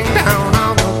falling down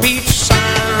on the beach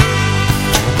sand.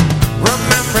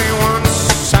 Remembering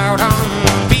once out on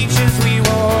the beaches we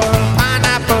wore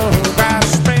pineapple grass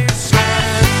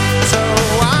bracelets. So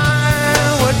why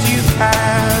would you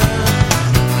have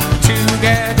to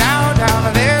get out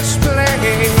of this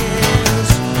place?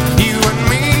 You and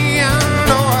me and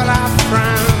all our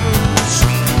friends,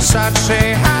 such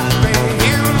a happy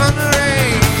human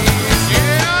race.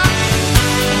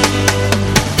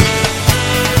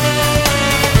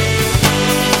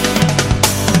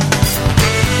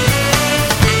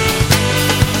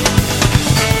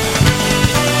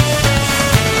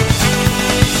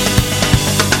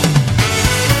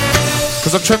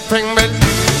 'Cause I'm tripping, baby.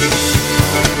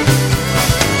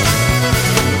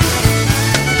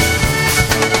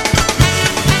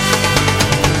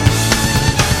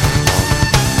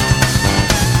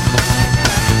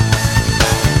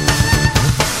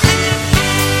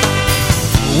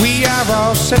 We are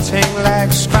all sitting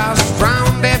legs crossed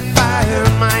round a fire.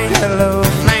 My yellow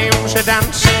flame should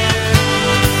dance.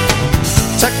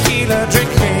 Tequila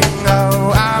drinking,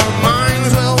 oh, our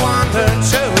minds will wander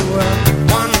to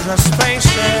wondrous places.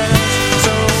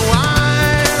 So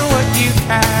you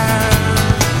can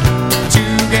to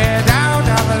get out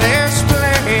of this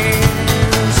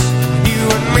place. You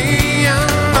and me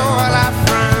and all our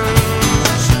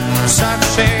friends,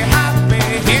 such a happy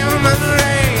human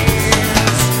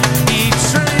race. Eat,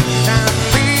 drink, and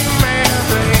be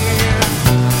merry,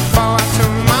 for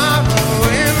tomorrow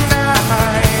in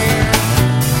die.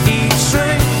 Eat,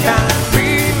 drink, and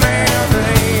be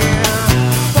merry,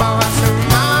 for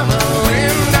tomorrow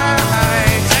in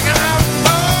die. Check it out,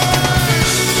 boys.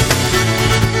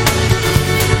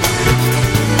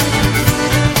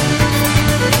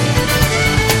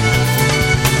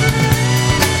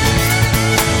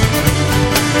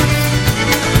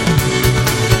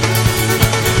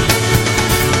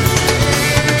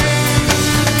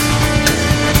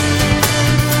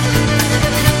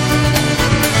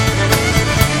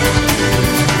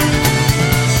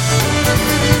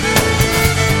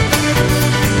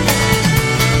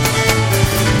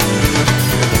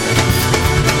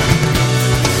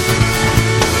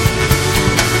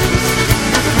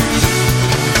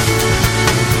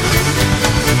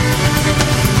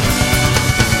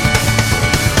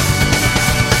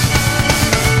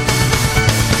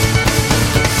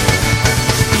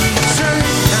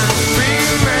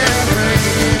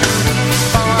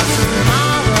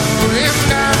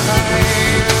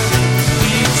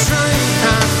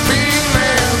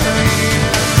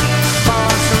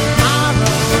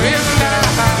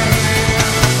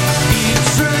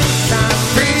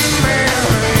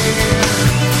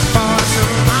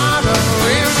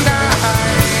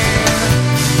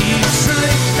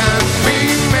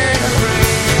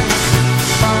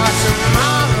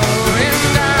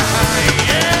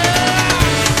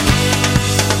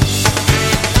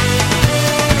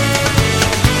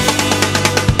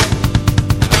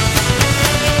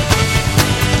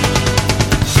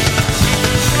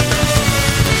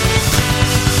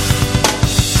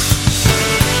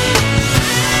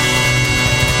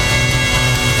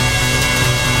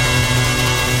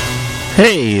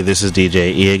 Hey, this is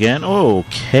DJ E again.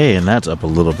 Okay, and that's up a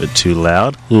little bit too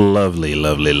loud. Lovely,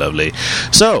 lovely, lovely.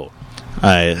 So,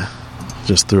 I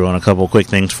just threw on a couple quick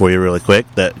things for you really quick.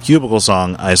 That Cubicle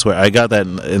song, I swear, I got that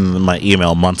in my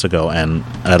email months ago, and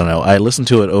I don't know, I listened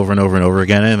to it over and over and over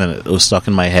again, and then it was stuck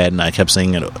in my head, and I kept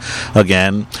singing it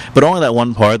again. But only that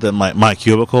one part, that my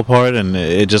Cubicle part, and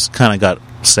it just kind of got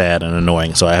sad and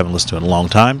annoying, so I haven't listened to it in a long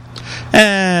time.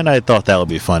 And I thought that would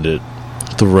be fun to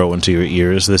throw into your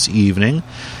ears this evening.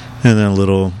 And then a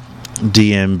little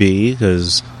DMB,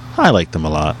 because I like them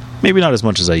a lot. Maybe not as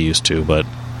much as I used to, but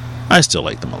I still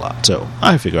like them a lot. So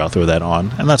I figure I'll throw that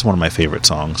on, and that's one of my favorite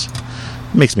songs.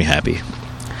 It makes me happy.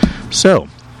 So,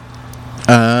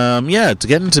 yeah, it's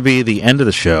getting to be the end of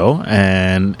the show,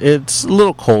 and it's a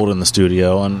little cold in the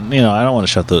studio, and, you know, I don't want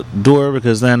to shut the door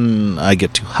because then I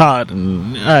get too hot,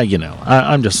 and, you know,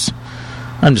 I'm just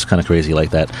kind of crazy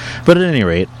like that. But at any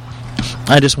rate,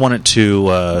 I just wanted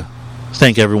to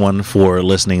thank everyone for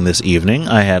listening this evening.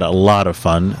 I had a lot of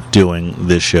fun doing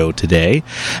this show today.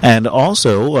 And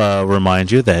also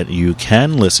remind you that you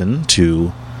can listen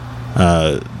to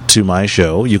my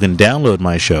show. You can download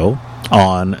my show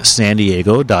on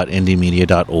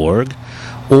sandiego.indiemedia.org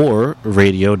or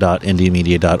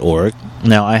radio.indiemedia.org.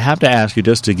 Now, I have to ask you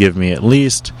just to give me at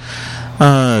least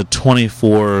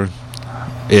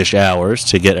 24-ish hours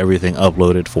to get everything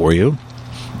uploaded for you.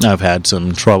 I've had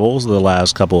some troubles the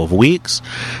last couple of weeks,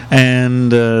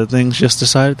 and things just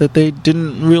decided that they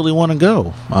didn't really want to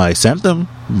go. I sent them,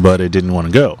 but it didn't want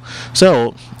to go.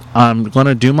 So, I'm going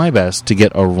to do my best to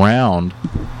get around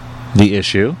the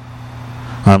issue.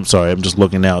 I'm sorry, I'm just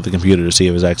looking now at the computer to see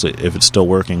if it's still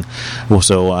working. Well,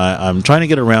 so I'm trying to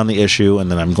get around the issue,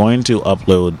 and then I'm going to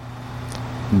upload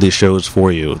the shows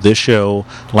for you. This show,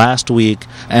 last week,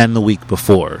 and the week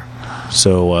before.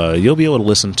 So you'll be able to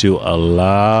listen to a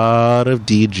lot of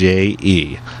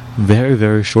DJE very,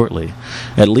 very shortly.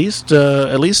 At least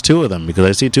two of them, because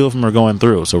I see two of them are going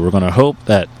through. So we're going to hope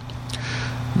that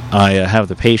I have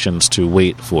the patience to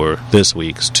wait for this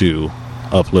week's to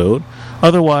upload.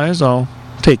 Otherwise, I'll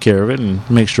take care of it and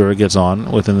make sure it gets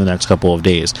on within the next couple of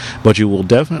days. But you will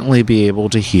definitely be able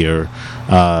to hear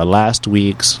last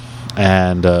week's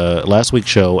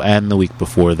show and the week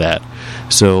before that.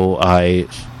 So I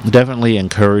definitely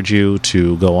encourage you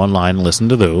to go online and listen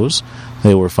to those.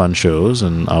 They were fun shows,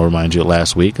 and I'll remind you,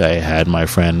 last week I had my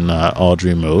friend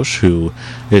Audrey Mosch, who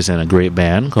is in a great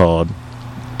band called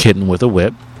Kitten with a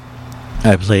Whip.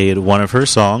 I played one of her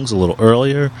songs a little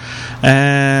earlier,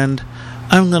 and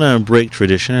I'm going to break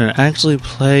tradition and actually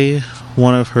play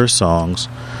one of her songs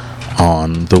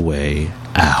on the way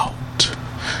out.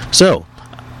 So,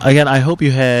 again, I hope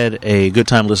you had a good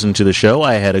time listening to the show.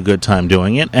 I had a good time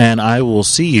doing it, and I will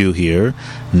see you here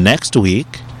next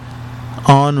week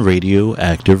on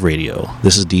Radioactive Radio.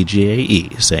 This is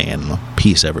DJAE saying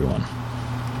peace, everyone.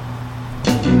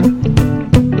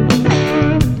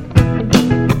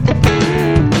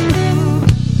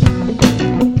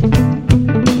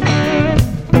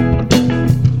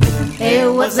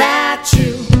 It was that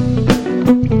you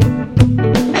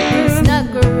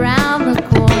snuck around the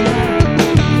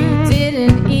corner. You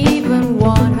didn't even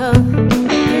want her.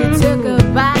 You took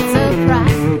her by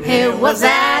surprise. It was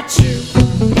that you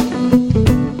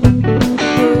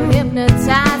who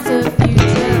hypnotized her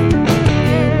future.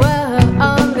 You were her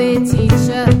only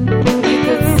teacher. You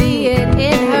could see it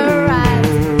in her eyes.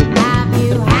 Have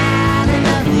you had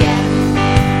enough yet?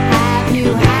 Have you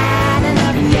had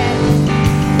enough yet?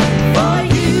 For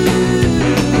you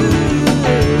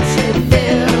should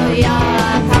fill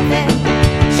your coffee,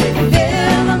 should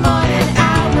fill the morning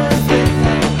hours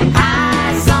with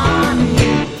eyes on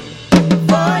you.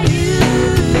 For you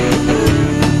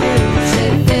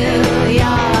should fill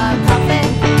your coffee,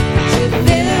 should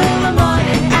fill the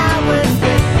morning hours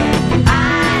with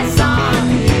eyes on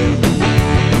you.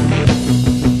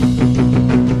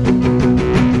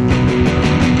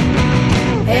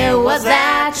 It was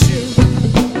that you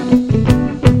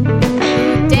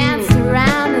danced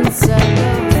around in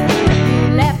circles.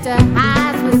 You left her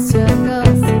eyes with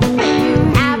circles. You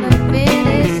haven't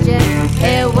finished yet.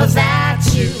 It was that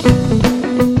you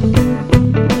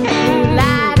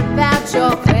lied about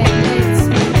your playmates.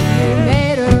 You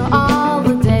made her all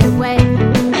the day wait.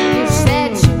 You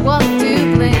said she was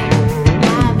to blame.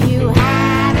 Have you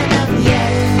had enough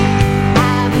yet?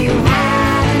 Have you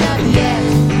had enough yet?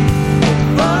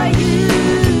 For you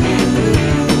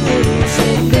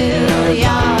should fill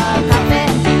your coffee,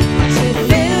 should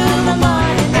fill the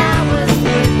morning hours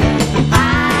with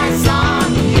eyes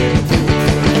on you.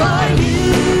 For you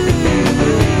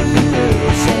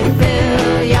should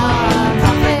fill your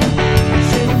coffee,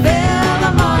 should fill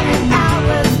the morning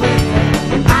hours with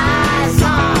eyes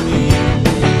on you.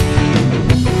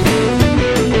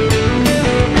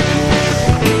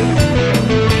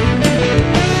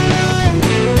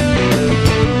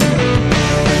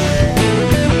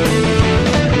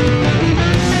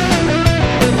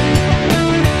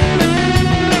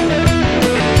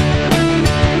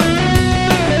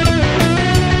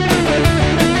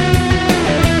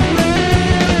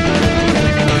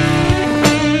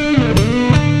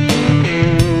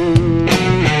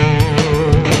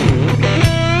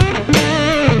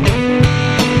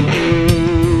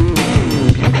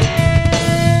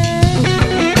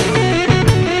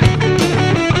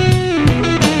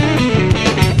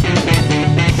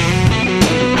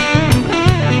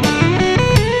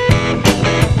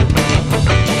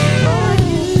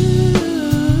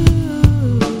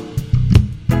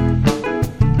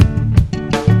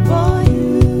 For you.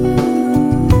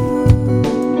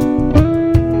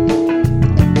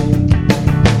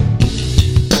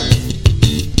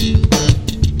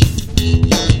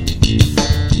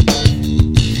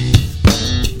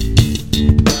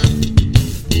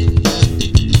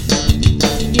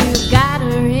 You got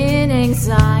her in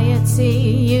anxiety.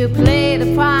 You played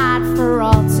a part for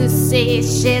all to see.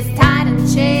 She's tied in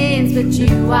chains, but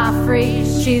you are free.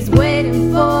 She's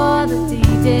waiting for the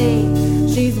D-Day.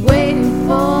 She's waiting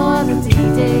for the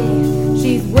D-Day.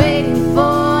 She's waiting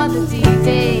for the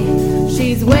D-Day.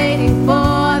 She's waiting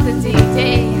for the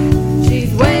D-Day.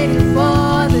 She's waiting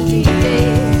for the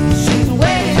D-Day. She's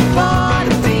waiting for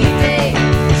the D-Day. She's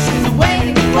waiting for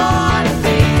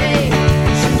the D-Day.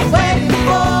 She's waiting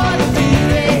for the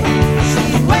D-Day. She's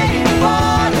waiting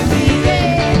for the D-Day.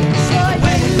 She's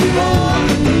waiting for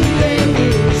the D-Day.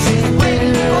 She's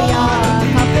waiting for your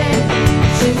coffee.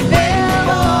 She's waiting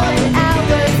for the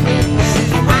hours with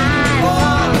eyes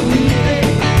on you.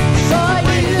 For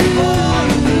you,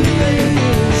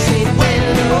 she's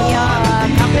waiting for your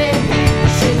coffee.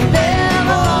 She's waiting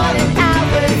for the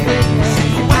hours with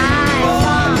eyes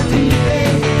on you.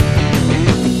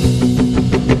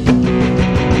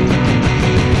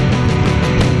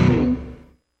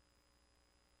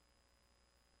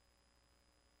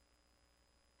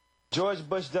 George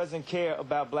Bush doesn't care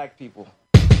about black people.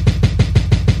 I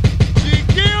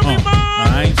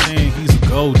ain't saying he's a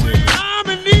gold digger,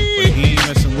 but he ain't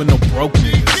messing with no broke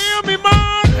niggas. I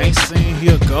ain't saying he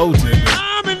a gold digger,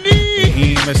 but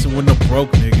he ain't messing with no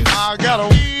broke niggas.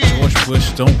 George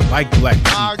Bush don't like black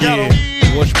people. Yeah,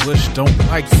 George Bush don't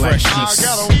like black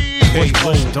people. George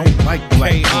Bush don't like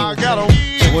black people.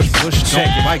 George Bush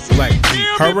don't like black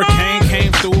people. Hurricane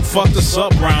came through, fucked us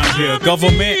up round here.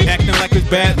 Government acting like it's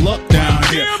bad luck down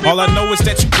here. All I know is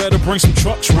that you better bring some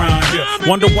trucks round here.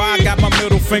 Wonder why I got my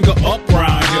middle finger up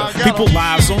round here. People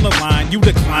lives on the line, you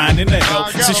declining the help.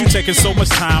 Since you taking so much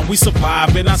time, we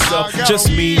surviving ourselves. Just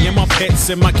me and my pets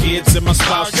and my kids and my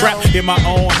spouse. Trapped in my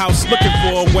own house looking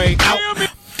for a way out.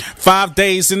 5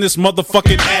 days in this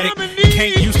motherfucking attic.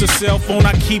 Can't use the cell phone,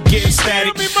 I keep getting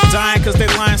static. Dying cause they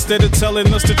lying instead of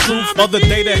telling us the truth. Other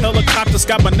day the helicopters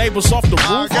got my neighbors off the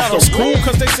roof. It's cool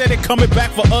cause they said they coming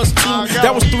back for us too.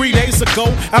 That was 3 days ago,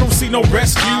 I don't see no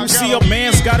rescue. See, a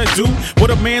man's gotta do what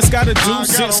a man's gotta do.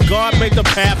 Since God made the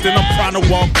path and I'm trying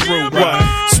to walk through. What?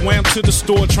 Swam to the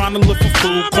store trying to look for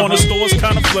food. Corner stores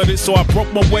kinda flooded so I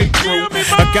broke my way through.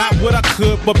 I got what I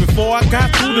could, but before I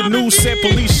got through, the news said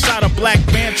police shot a black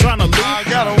man trying to loot.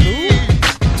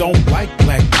 Don't like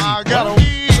black people.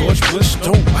 George Bush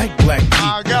don't like black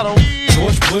people.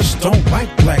 George Bush don't like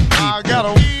black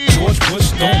people. George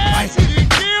Bush don't like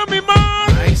people.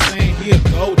 I ain't saying he a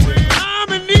gold digger.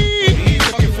 He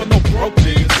ain't looking for no broke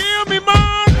niggas. I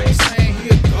ain't saying he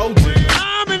a gold digger.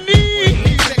 He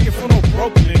ain't checking for no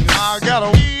broke niggas.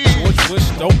 George Bush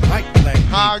don't like black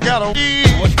people.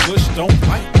 George Bush don't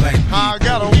like black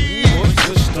people. George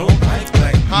Bush don't like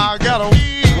black people.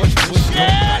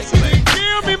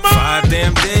 5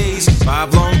 damn days,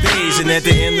 5 long days, and at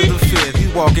the end of the 5th, he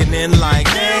walking in like,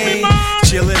 hey,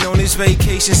 chilling on his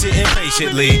vacation, sitting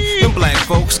patiently. Them black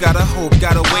folks gotta hope,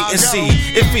 gotta wait and see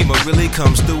if FEMA really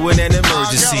comes through in an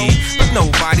emergency. But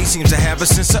nobody seems to have a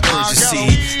sense of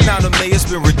urgency. Now the mayor's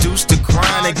been reduced to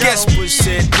crying, and guess Bush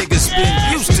said niggas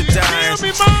been used to dying.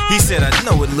 He said, I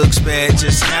know it looks bad,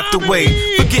 just have to wait.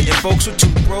 Forgetting folks were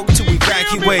too broke to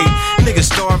evacuate.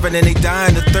 Niggas starving and they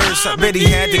dying of thirst. I bet he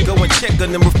had to go and check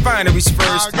on them refineries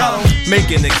first.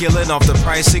 Making a killing off the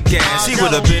price of gas. He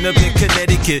would have been up in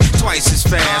Connecticut twice as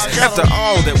fast. After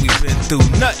all that we've been through,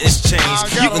 nothing's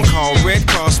changed. You can call Red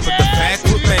Cross, but the fact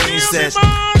remains that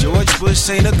George Bush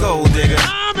ain't a gold digger,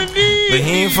 but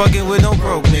he ain't fucking with no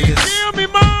broke niggas.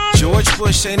 George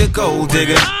Bush ain't a gold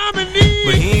digger,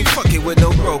 but he ain't fucking with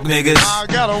no broke niggas.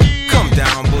 Come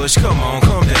down, Bush, come on,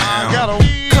 come down.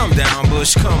 Come down,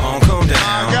 Bush, come on, come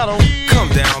down. Come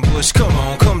down, Bush, come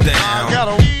on, come down.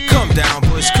 Come down,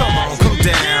 Bush, come on, come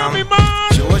down.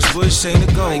 George Bush ain't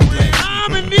a gold digger.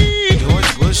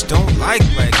 George Bush don't like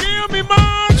black people.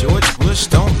 George Bush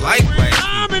don't like black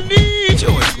people.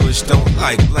 George Bush don't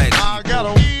like black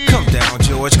people. Come down,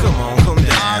 George, come on, come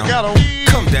down.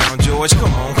 Come down, George,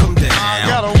 come on, come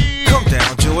down. Come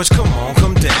down, George, come on,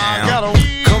 come down.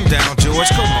 Come down, George,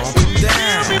 come on, come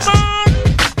down.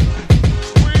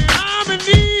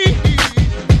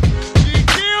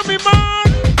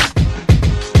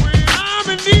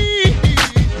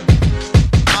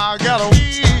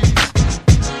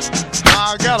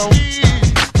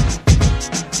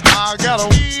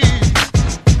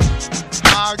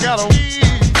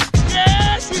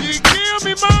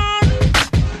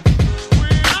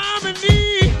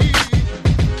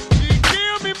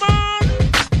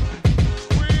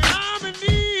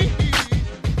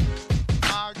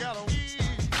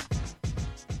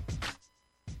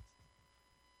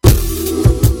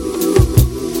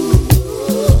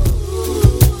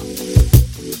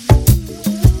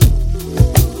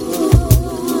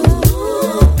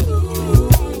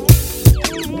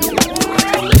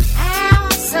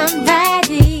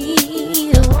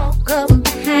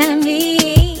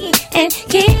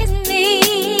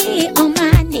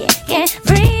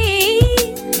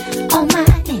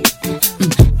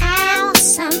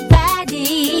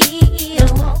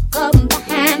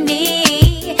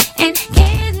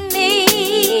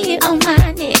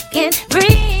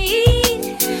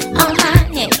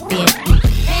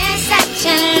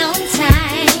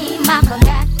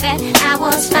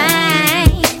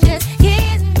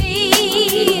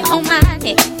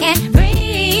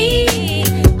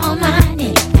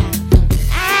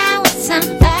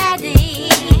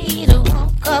 Somebody to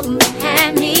woke up